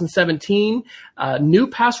 2017. New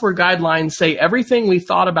password guidelines say everything we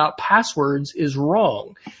thought about passwords is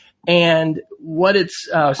wrong. And what it's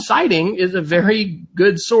citing is a very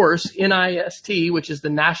good source, NIST, which is the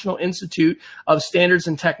National Institute of Standards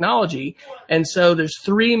and Technology. And so there's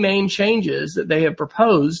three main changes that they have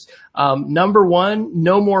proposed. Number one,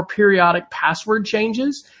 no more periodic password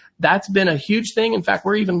changes. That's been a huge thing. In fact,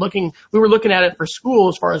 we were looking at it for school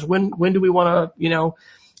as far as when do we want to,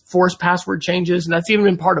 force password changes. And that's even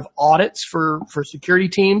been part of audits for security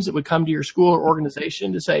teams that would come to your school or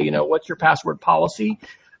organization to say, what's your password policy?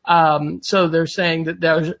 So they're saying that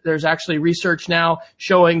there's actually research now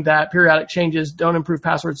showing that periodic changes don't improve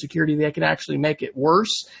password security. They can actually make it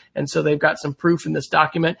worse. And so they've got some proof in this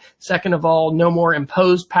document. Second of all, no more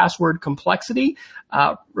imposed password complexity,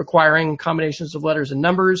 requiring combinations of letters and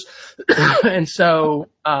numbers. And so,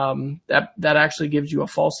 that actually gives you a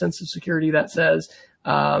false sense of security that says,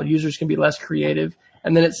 users can be less creative.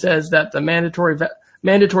 And then it says that the mandatory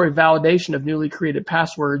validation of newly created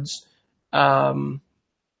passwords,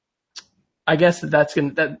 I guess that's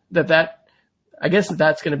going to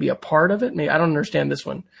be a part of it. Maybe I don't understand this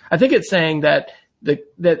one. I think it's saying that the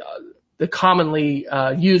commonly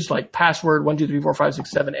used like password 1 2 3 4 5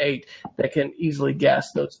 6 7 8 that can easily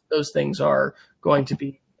guess, those things are going to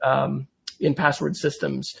be in password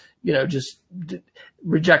systems, just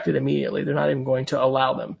rejected immediately. They're not even going to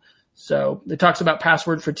allow them. So it talks about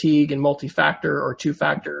password fatigue and multi-factor or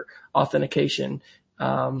two-factor authentication.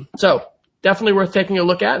 So definitely worth taking a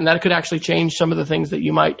look at, and that could actually change some of the things that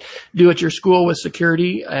you might do at your school with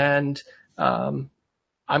security. And I'm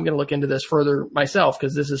going to look into this further myself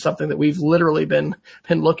because this is something that we've literally been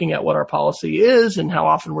looking at what our policy is and how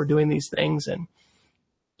often we're doing these things. And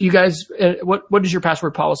you guys, what is your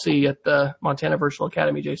password policy at the Montana Virtual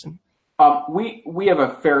Academy, Jason? We have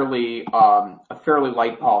a fairly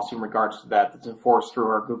light policy in regards to that that's enforced through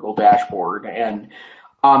our Google dashboard, and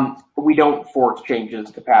we don't force changes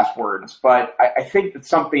to passwords. But I think that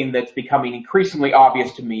something that's becoming increasingly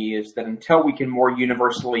obvious to me is that until we can more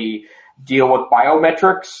universally deal with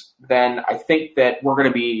biometrics, then I think that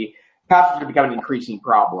passwords are becoming an increasing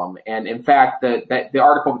problem. And in fact, the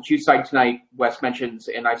article that you cite tonight, Wes, mentions,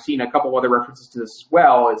 and I've seen a couple other references to this as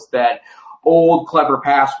well, is that old clever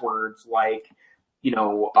passwords like,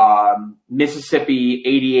 Mississippi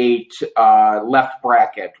 88 left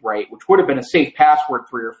bracket, right, which would have been a safe password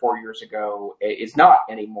 3 or 4 years ago, is not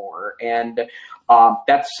anymore. And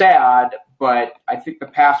that's sad, but I think the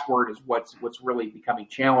password is what's really becoming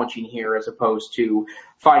challenging here, as opposed to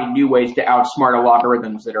finding new ways to outsmart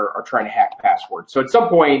algorithms that are trying to hack passwords. So at some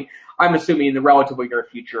point, I'm assuming in the relatively near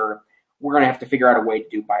future, we're going to have to figure out a way to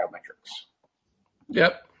do biometrics.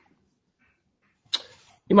 Yep.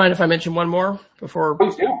 You mind if I mention one more before?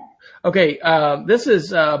 Please do. Okay, this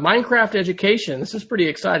is Minecraft Education. This is pretty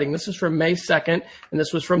exciting. This is from May 2nd, and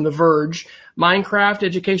this was from The Verge. Minecraft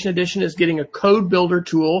Education Edition is getting a code builder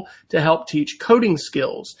tool to help teach coding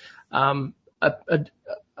skills.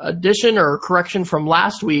 Addition or correction from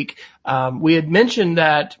last week, we had mentioned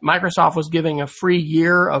that Microsoft was giving a free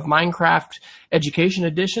year of Minecraft Education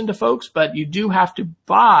Edition to folks, but you do have to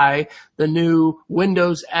buy the new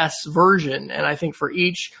Windows S version. And I think for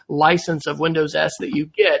each license of Windows S that you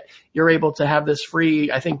get, you're able to have this free,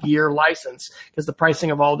 I think, year license, because the pricing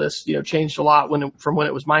of all this, changed a lot from when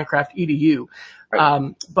it was Minecraft EDU.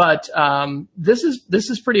 Right. But this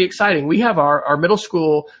is pretty exciting. We have our middle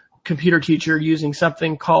school computer teacher using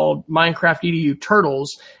something called Minecraft EDU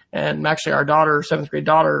Turtles. And actually our daughter, 7th grade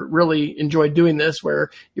daughter, really enjoyed doing this,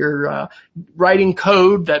 where you're writing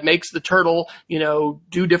code that makes the turtle,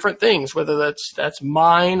 do different things, whether that's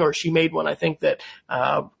mine, or she made one, I think, that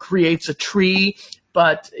creates a tree,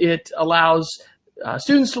 but it allows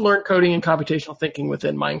students to learn coding and computational thinking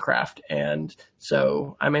within Minecraft. And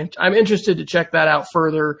so I'm interested to check that out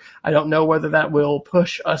further. I don't know whether that will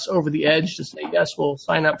push us over the edge to say, yes, we'll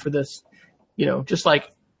sign up for this, just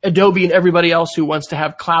like Adobe and everybody else who wants to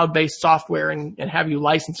have cloud-based software and have you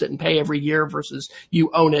license it and pay every year versus you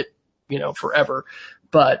own it, forever.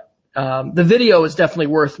 But the video is definitely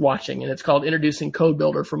worth watching, and it's called Introducing Code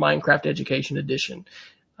Builder for Minecraft Education Edition.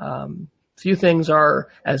 Few things are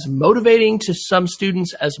as motivating to some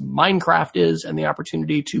students as Minecraft is, and the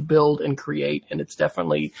opportunity to build and create. And it's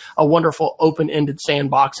definitely a wonderful open-ended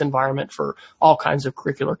sandbox environment for all kinds of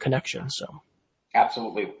curricular connections. So,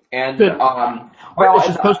 Absolutely. And Good. well,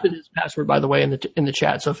 just posted his password, by the way, in the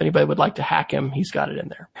chat. So if anybody would like to hack him, he's got it in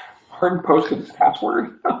there. Harden posted his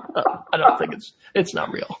password. I don't think it's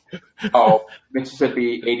not real. Oh,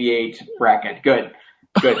 Mississippi 88 bracket. Good.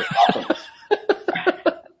 Awesome.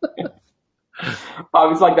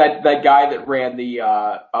 It's like that guy that ran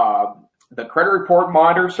the credit report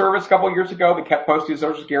monitor service a couple of years ago that kept posting his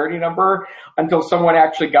social security number until someone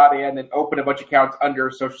actually got in and opened a bunch of accounts under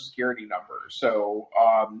a social security number. So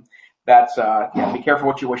that's be careful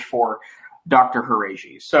what you wish for, Dr.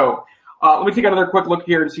 Haraji. So let me take another quick look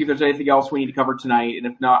here and see if there's anything else we need to cover tonight. And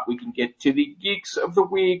if not, we can get to the geeks of the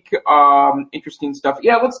week. Interesting stuff.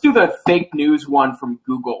 Yeah, let's do the fake news one from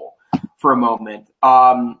Google for a moment.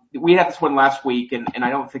 We had this one last week, and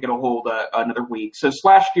I don't think it'll hold another week. So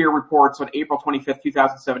SlashGear reports on April 25th,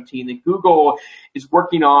 2017, that Google is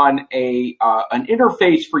working on an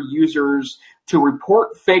interface for users to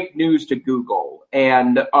report fake news to Google.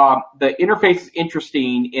 And the interface is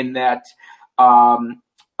interesting in that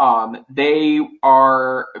they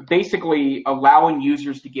are basically allowing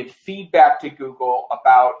users to give feedback to Google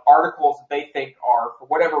about articles that they think are, for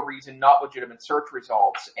whatever reason, not legitimate search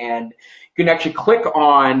results. And you can actually click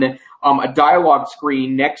on a dialog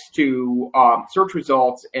screen next to search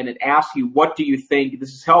results, and it asks you, what do you think? This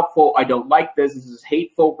is helpful. I don't like this. This is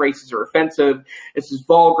hateful, racist, or offensive. This is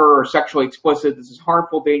vulgar or sexually explicit. This is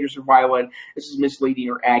harmful, dangerous, or violent. This is misleading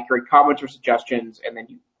or accurate. Comments or suggestions. And then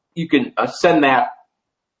you can send that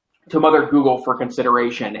to Mother Google for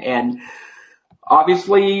consideration. And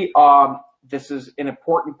obviously, this is an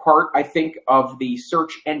important part, I think, of the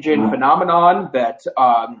search engine phenomenon that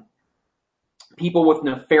people with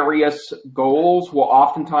nefarious goals will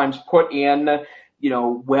oftentimes put in,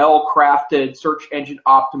 well-crafted search engine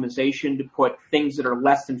optimization to put things that are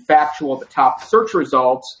less than factual at the top search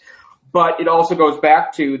results. But it also goes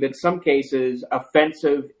back to that in some cases,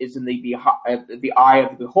 offensive is in the eye of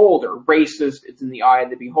the beholder. Racist is in the eye of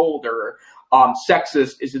the beholder.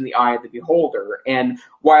 Sexist is in the eye of the beholder. And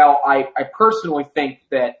while I personally think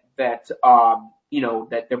that there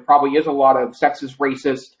probably is a lot of sexist,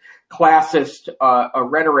 racist, classist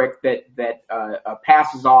rhetoric that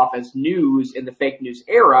passes off as news in the fake news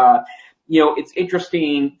era, it's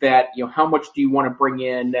interesting that how much do you want to bring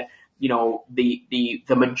in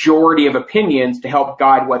the majority of opinions to help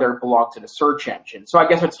guide whether it belongs in a search engine. So I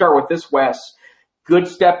guess I'd start with this, Wes. Good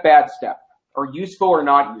step, bad step, or useful or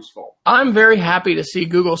not useful? I'm very happy to see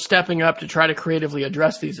Google stepping up to try to creatively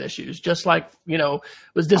address these issues. Just like, it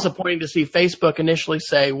was disappointing to see Facebook initially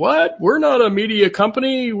say, what? We're not a media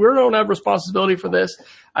company. We don't have responsibility for this.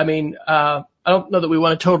 I mean, I don't know that we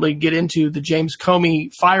want to totally get into the James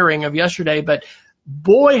Comey firing of yesterday, but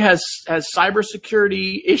boy, has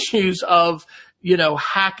cybersecurity issues of,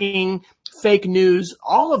 hacking, fake news,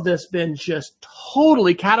 all of this been just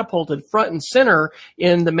totally catapulted front and center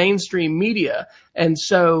in the mainstream media. And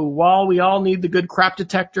so while we all need the good crap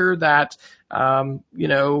detector that,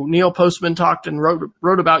 Neil Postman talked and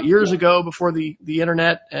wrote about years ago before the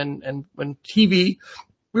internet and when TV,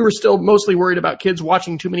 we were still mostly worried about kids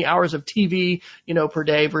watching too many hours of TV, per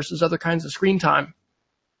day versus other kinds of screen time.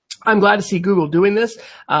 I'm glad to see Google doing this.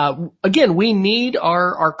 Again, we need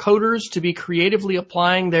our coders to be creatively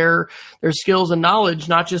applying their skills and knowledge,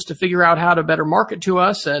 not just to figure out how to better market to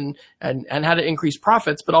us and how to increase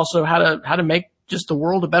profits, but also how to make just the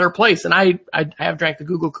world a better place. And I have drank the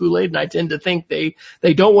Google Kool-Aid, and I tend to think they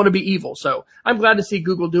don't want to be evil. So I'm glad to see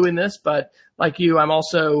Google doing this, but like you, I'm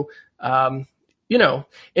also,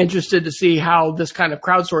 interested to see how this kind of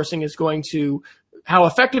crowdsourcing is going to, how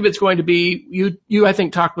effective it's going to be. You I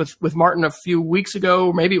think talked with Martin a few weeks ago,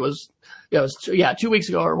 or maybe it was 2 weeks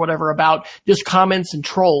ago or whatever, about just comments and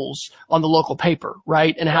trolls on the local paper,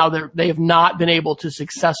 right? And how they have not been able to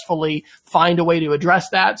successfully find a way to address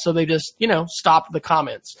that. So they just, stopped the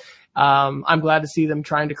comments. I'm glad to see them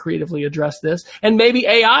trying to creatively address this. And maybe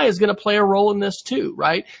AI is going to play a role in this too,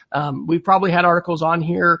 right? We've probably had articles on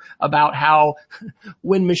here about how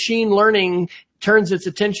when machine learning turns its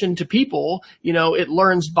attention to people, it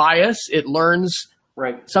learns bias, it learns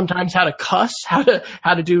sometimes how to cuss, how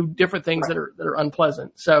to do different things that are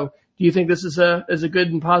unpleasant. So do you think this is a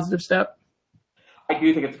good and positive step? I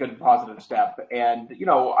do think it's a good and positive step. And,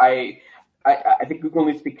 I think Google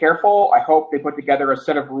needs to be careful. I hope they put together a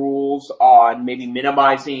set of rules on maybe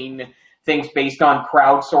minimizing things based on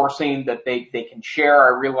crowdsourcing that they can share.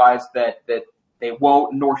 I realize that they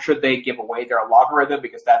won't, nor should they, give away their logarithm,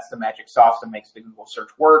 because that's the magic sauce that makes the Google search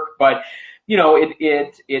work. But,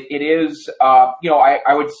 it is,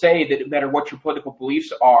 I would say that no matter what your political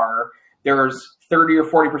beliefs are, there's 30 or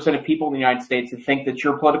 40% of people in the United States that think that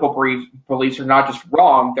your political beliefs are not just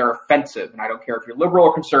wrong, they're offensive. And I don't care if you're liberal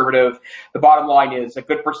or conservative. The bottom line is a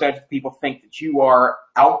good percentage of people think that you are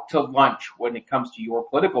out to lunch when it comes to your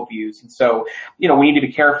political views. And so, we need to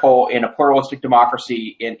be careful in a pluralistic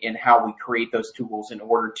democracy in how we create those tools in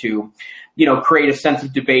order to, create a sense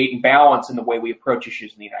of debate and balance in the way we approach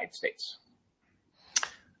issues in the United States.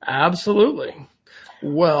 Absolutely.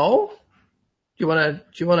 Well, why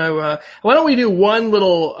don't we do one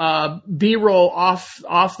little B-roll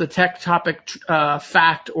off the tech topic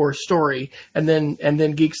fact or story, and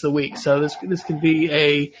then Geeks of the Week. So this could be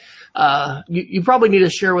a you probably need to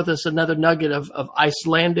share with us another nugget of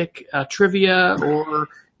Icelandic trivia, or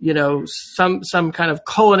some kind of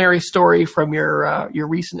culinary story from your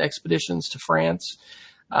recent expeditions to France.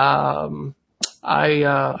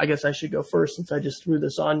 I guess I should go first since I just threw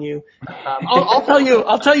this on you. I'll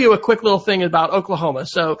tell you a quick little thing about Oklahoma.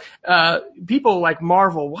 So, people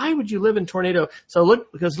marvel, why would you live in tornado? So look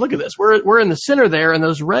at this. We're in the center there, and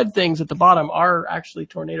those red things at the bottom are actually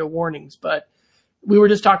tornado warnings. But we were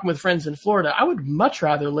just talking with friends in Florida. I would much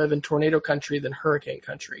rather live in tornado country than hurricane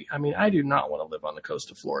country. I mean, I do not want to live on the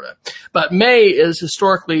coast of Florida. But May is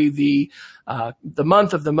historically the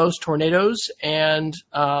month of the most tornadoes, and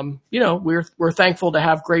we're thankful to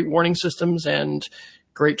have great warning systems and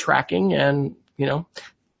great tracking, and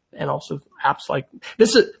and also apps like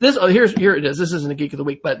this. Here it is. This isn't a Geek of the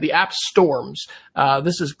Week, but the app Storms.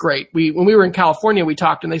 This is great. When we were in California, we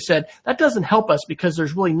talked and they said that doesn't help us because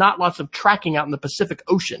there's really not lots of tracking out in the Pacific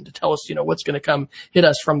Ocean to tell us, what's going to come hit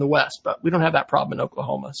us from the west. But we don't have that problem in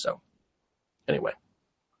Oklahoma. So anyway,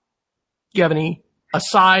 do you have any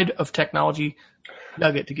aside of technology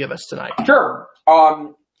nugget to give us tonight? Sure.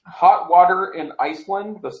 Hot water in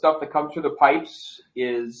Iceland, the stuff that comes through the pipes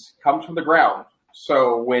comes from the ground.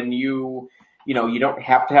 So when you don't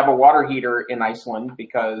have to have a water heater in Iceland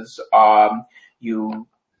because you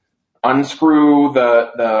unscrew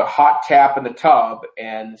the hot tap in the tub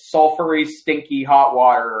and sulfury, stinky hot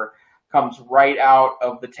water comes right out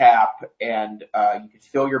of the tap, and you can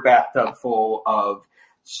fill your bathtub full of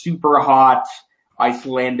super hot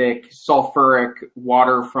Icelandic sulfuric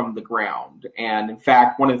water from the ground. And in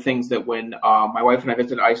fact, one of the things that when my wife and I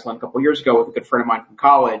visited Iceland a couple of years ago with a good friend of mine from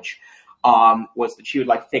college, was that she would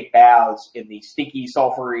like to take baths in the stinky,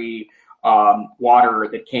 sulfury water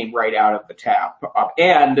that came right out of the tap.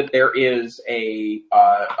 And there is a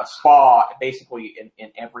spa basically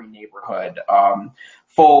in every neighborhood,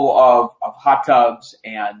 full of hot tubs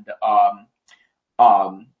and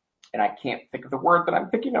I can't think of the word that I'm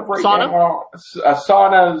thinking of right now.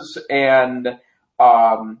 Saunas and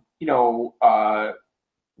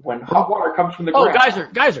when hot water comes from the ground.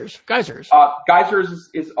 Geysers. Geysers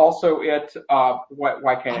is also it.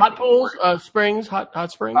 Why can't hot pools, springs,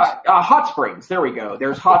 hot springs? Hot springs. There we go.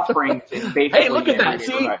 There's hot springs in basically. Hey, look at that.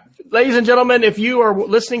 See, ladies and gentlemen, if you are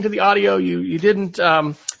listening to the audio, you didn't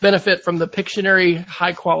benefit from the Pictionary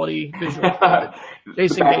high quality visual.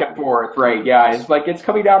 Jason back and forth, right? Yeah, it's like it's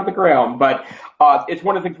coming out of the ground, but it's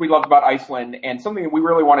one of the things we love about Iceland, and something that we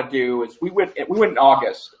really want to do is we went in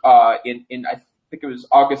August. In I think it was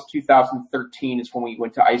August 2013 is when we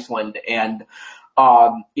went to Iceland, and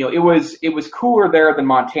it was cooler there than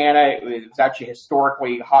Montana. It was actually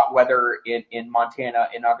historically hot weather in Montana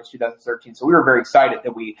in August 2013. So we were very excited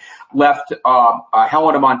that we left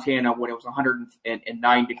Helena, Montana when it was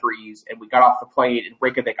 109 degrees, and we got off the plane in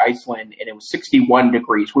Reykjavik, Iceland, and it was 61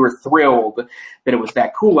 degrees. We were thrilled that it was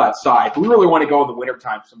that cool outside. But we really want to go in the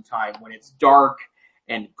wintertime sometime when it's dark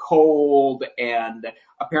and cold, and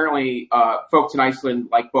apparently folks in Iceland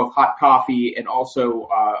like both hot coffee and also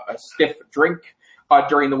a stiff drink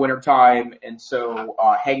during the wintertime, and so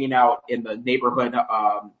hanging out in the neighborhood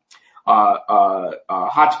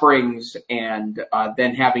hot springs and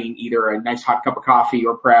then having either a nice hot cup of coffee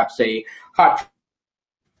or perhaps a hot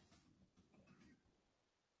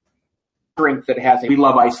drink that has we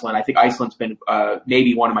love Iceland. I think Iceland's been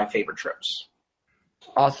maybe one of my favorite trips.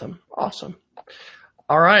 Awesome.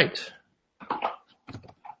 All right.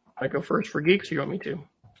 I go first for geeks, or you want me to?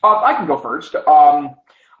 I can go first. I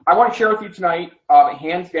want to share with you tonight,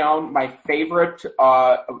 hands down, my favorite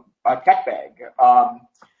tech bag. I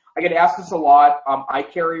get asked this a lot. I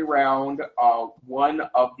carry around one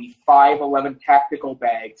of the 511 tactical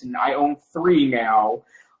bags, and I own 3 now.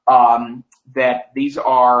 That these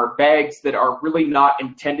are bags that are really not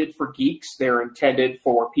intended for geeks. They're intended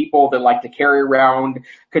for people that like to carry around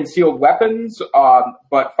concealed weapons.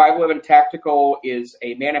 But 511 Tactical is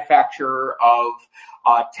a manufacturer of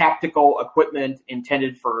tactical equipment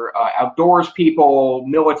intended for outdoors people,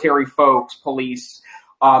 military folks, police,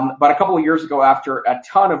 But a couple of years ago, after a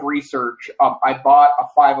ton of research, I bought a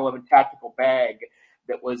 511 tactical bag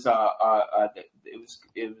that was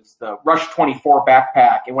it was the Rush 24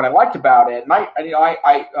 backpack. And what I liked about it, and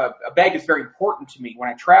a bag is very important to me when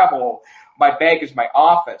I travel. My bag is my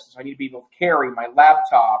office, so I need to be able to carry my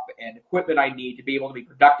laptop and equipment I need to be able to be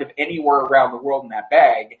productive anywhere around the world in that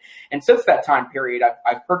bag. And since that time period,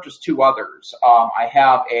 I've purchased two others. I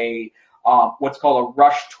have a what's called a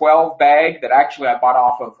Rush 12 bag that actually I bought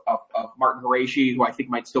off of Martin Horaci, who I think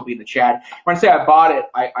might still be in the chat. When I say I bought it,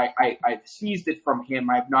 I've seized it from him.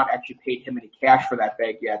 I've not actually paid him any cash for that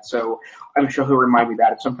bag yet, so I'm sure he'll remind me of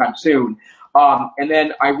that sometime soon. And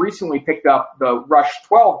then I recently picked up the Rush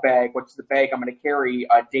 12 bag, which is the bag I'm going to carry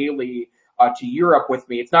daily to Europe with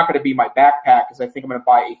me. It's not going to be my backpack, because I think I'm going to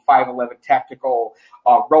buy a 511 tactical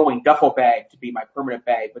rolling duffel bag to be my permanent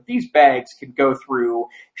bag. But these bags can go through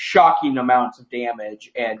shocking amounts of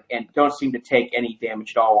damage and don't seem to take any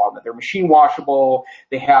damage at all on them. They're machine washable.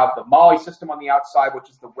 They have the MOLLE system on the outside, which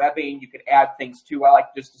is the webbing. You can add things to. I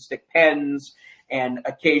like just to stick pens and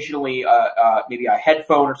occasionally maybe a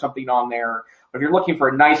headphone or something on there. But if you're looking for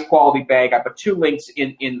a nice quality bag, I put two links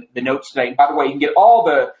in the notes today. And by the way, you can get all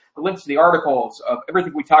the links to the articles of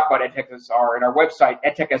everything we talk about EdTechSR in our website,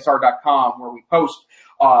 edtechsr.com, where we post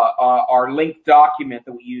our linked document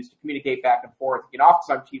that we use to communicate back and forth. You can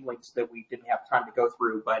often have links that we didn't have time to go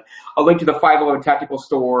through, but a link to the 511 Tactical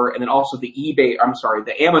store, and then also the the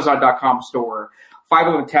Amazon.com store.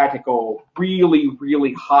 511 Tactical, really,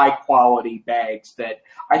 really high quality bags that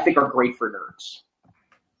I think are great for nerds.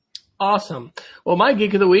 Awesome. Well, my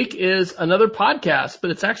geek of the week is another podcast, but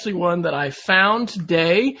it's actually one that I found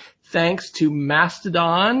today thanks to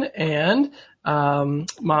Mastodon and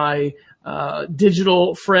my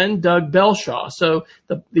digital friend Doug Belshaw. So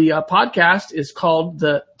the podcast is called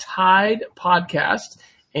the Tide Podcast,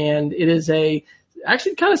 and it is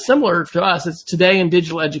actually kind of similar to us. It's Today in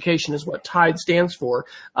Digital Education is what TIDE stands for.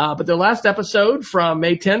 But the last episode from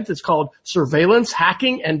May 10th is called Surveillance,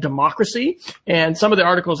 Hacking, and Democracy. And some of the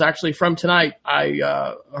articles actually from tonight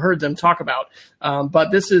I heard them talk about.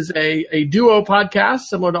 But this is a duo podcast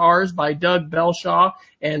similar to ours by Doug Belshaw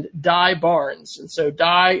and Di Barnes. And so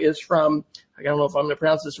Di is from, I don't know if I'm going to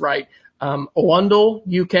pronounce this right, Oundle,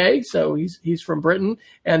 UK, so he's from Britain,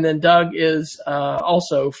 and then Doug is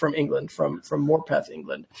also from England, from Morpeth,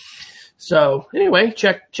 England. So anyway,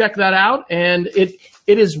 check that out, and it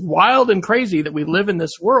is wild and crazy that we live in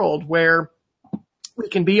this world where we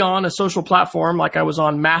can be on a social platform like I was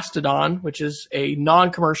on Mastodon, which is a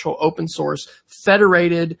non-commercial, open source,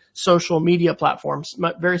 federated social media platform,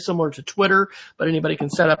 very similar to Twitter, but anybody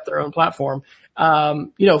can set up their own platform.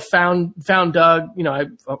 Found Doug, I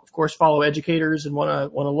of course follow educators and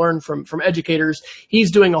want to learn from educators. He's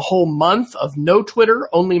doing a whole month of no Twitter,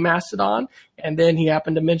 only Mastodon. And then he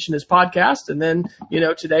happened to mention his podcast. And then,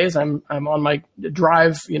 today as I'm on my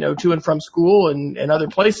drive, to and from school and other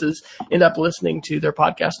places, end up listening to their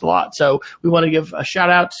podcast a lot. So we want to give a shout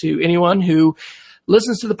out to anyone who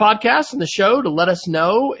listens to the podcast and the show to let us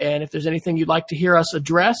know. And if there's anything you'd like to hear us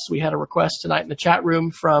address, we had a request tonight in the chat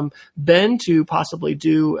room from Ben to possibly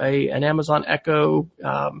do an Amazon Echo,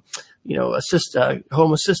 home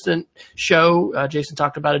assistant show. Jason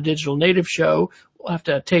talked about a digital native show. We'll have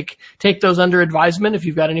to take those under advisement. If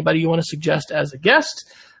you've got anybody you want to suggest as a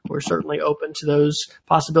guest, we're certainly open to those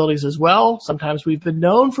possibilities as well. Sometimes we've been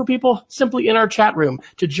known for people simply in our chat room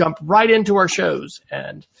to jump right into our shows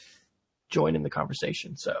and join in the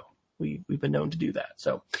conversation. So we've been known to do that.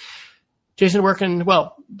 So Jason,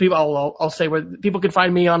 I'll say where people can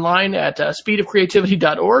find me online at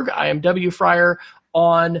speedofcreativity.org. I am W Fryer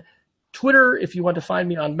on Twitter. If you want to find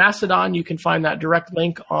me on Mastodon, you can find that direct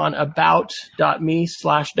link on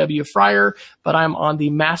about.me/W Fryer, but I'm on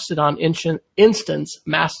the Mastodon instance,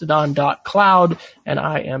 mastodon.cloud, and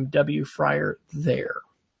I am W Fryer there.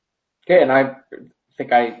 Okay, and I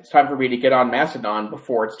think it's time for me to get on Mastodon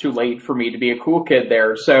before it's too late for me to be a cool kid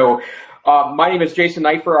there. So my name is Jason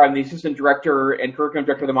Neiffer. I'm the Assistant Director and Curriculum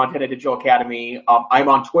Director of the Montana Digital Academy. I'm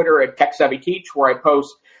on Twitter at TechSavvyTeach, where I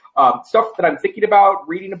post stuff that I'm thinking about,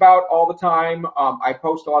 reading about all the time. I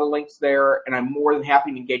post a lot of links there, and I'm more than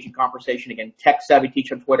happy to engage in conversation. Again,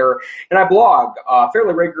 TechSavvyTeach on Twitter. And I blog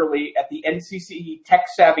fairly regularly at the NCC Tech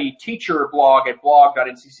Savvy Teacher blog at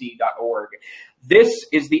blog.ncc.org. This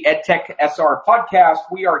is the EdTech SR podcast.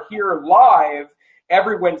 We are here live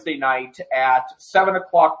every Wednesday night at 7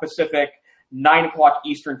 o'clock Pacific, 9 o'clock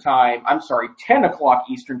Eastern time. 10 o'clock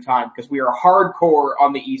Eastern time, because we are hardcore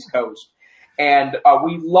on the East Coast. And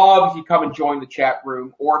we love if you come and join the chat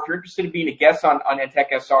room, or if you're interested in being a guest on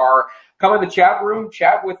EdTech SR, come in the chat room,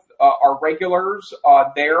 chat with our regulars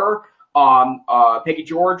there. Peggy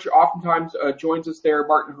George oftentimes joins us there.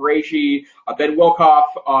 Martin Haraji, Ben Wilkoff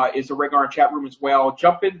is a regular in our chat room as well.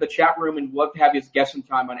 Jump into the chat room, and we'd love to have you as guest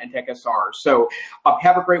sometime on NTech SR. So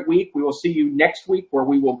have a great week. We will see you next week, where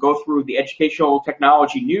we will go through the educational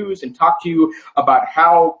technology news and talk to you about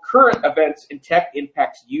how current events in tech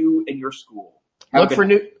impacts you and your school.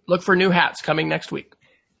 Look for new hats coming next week.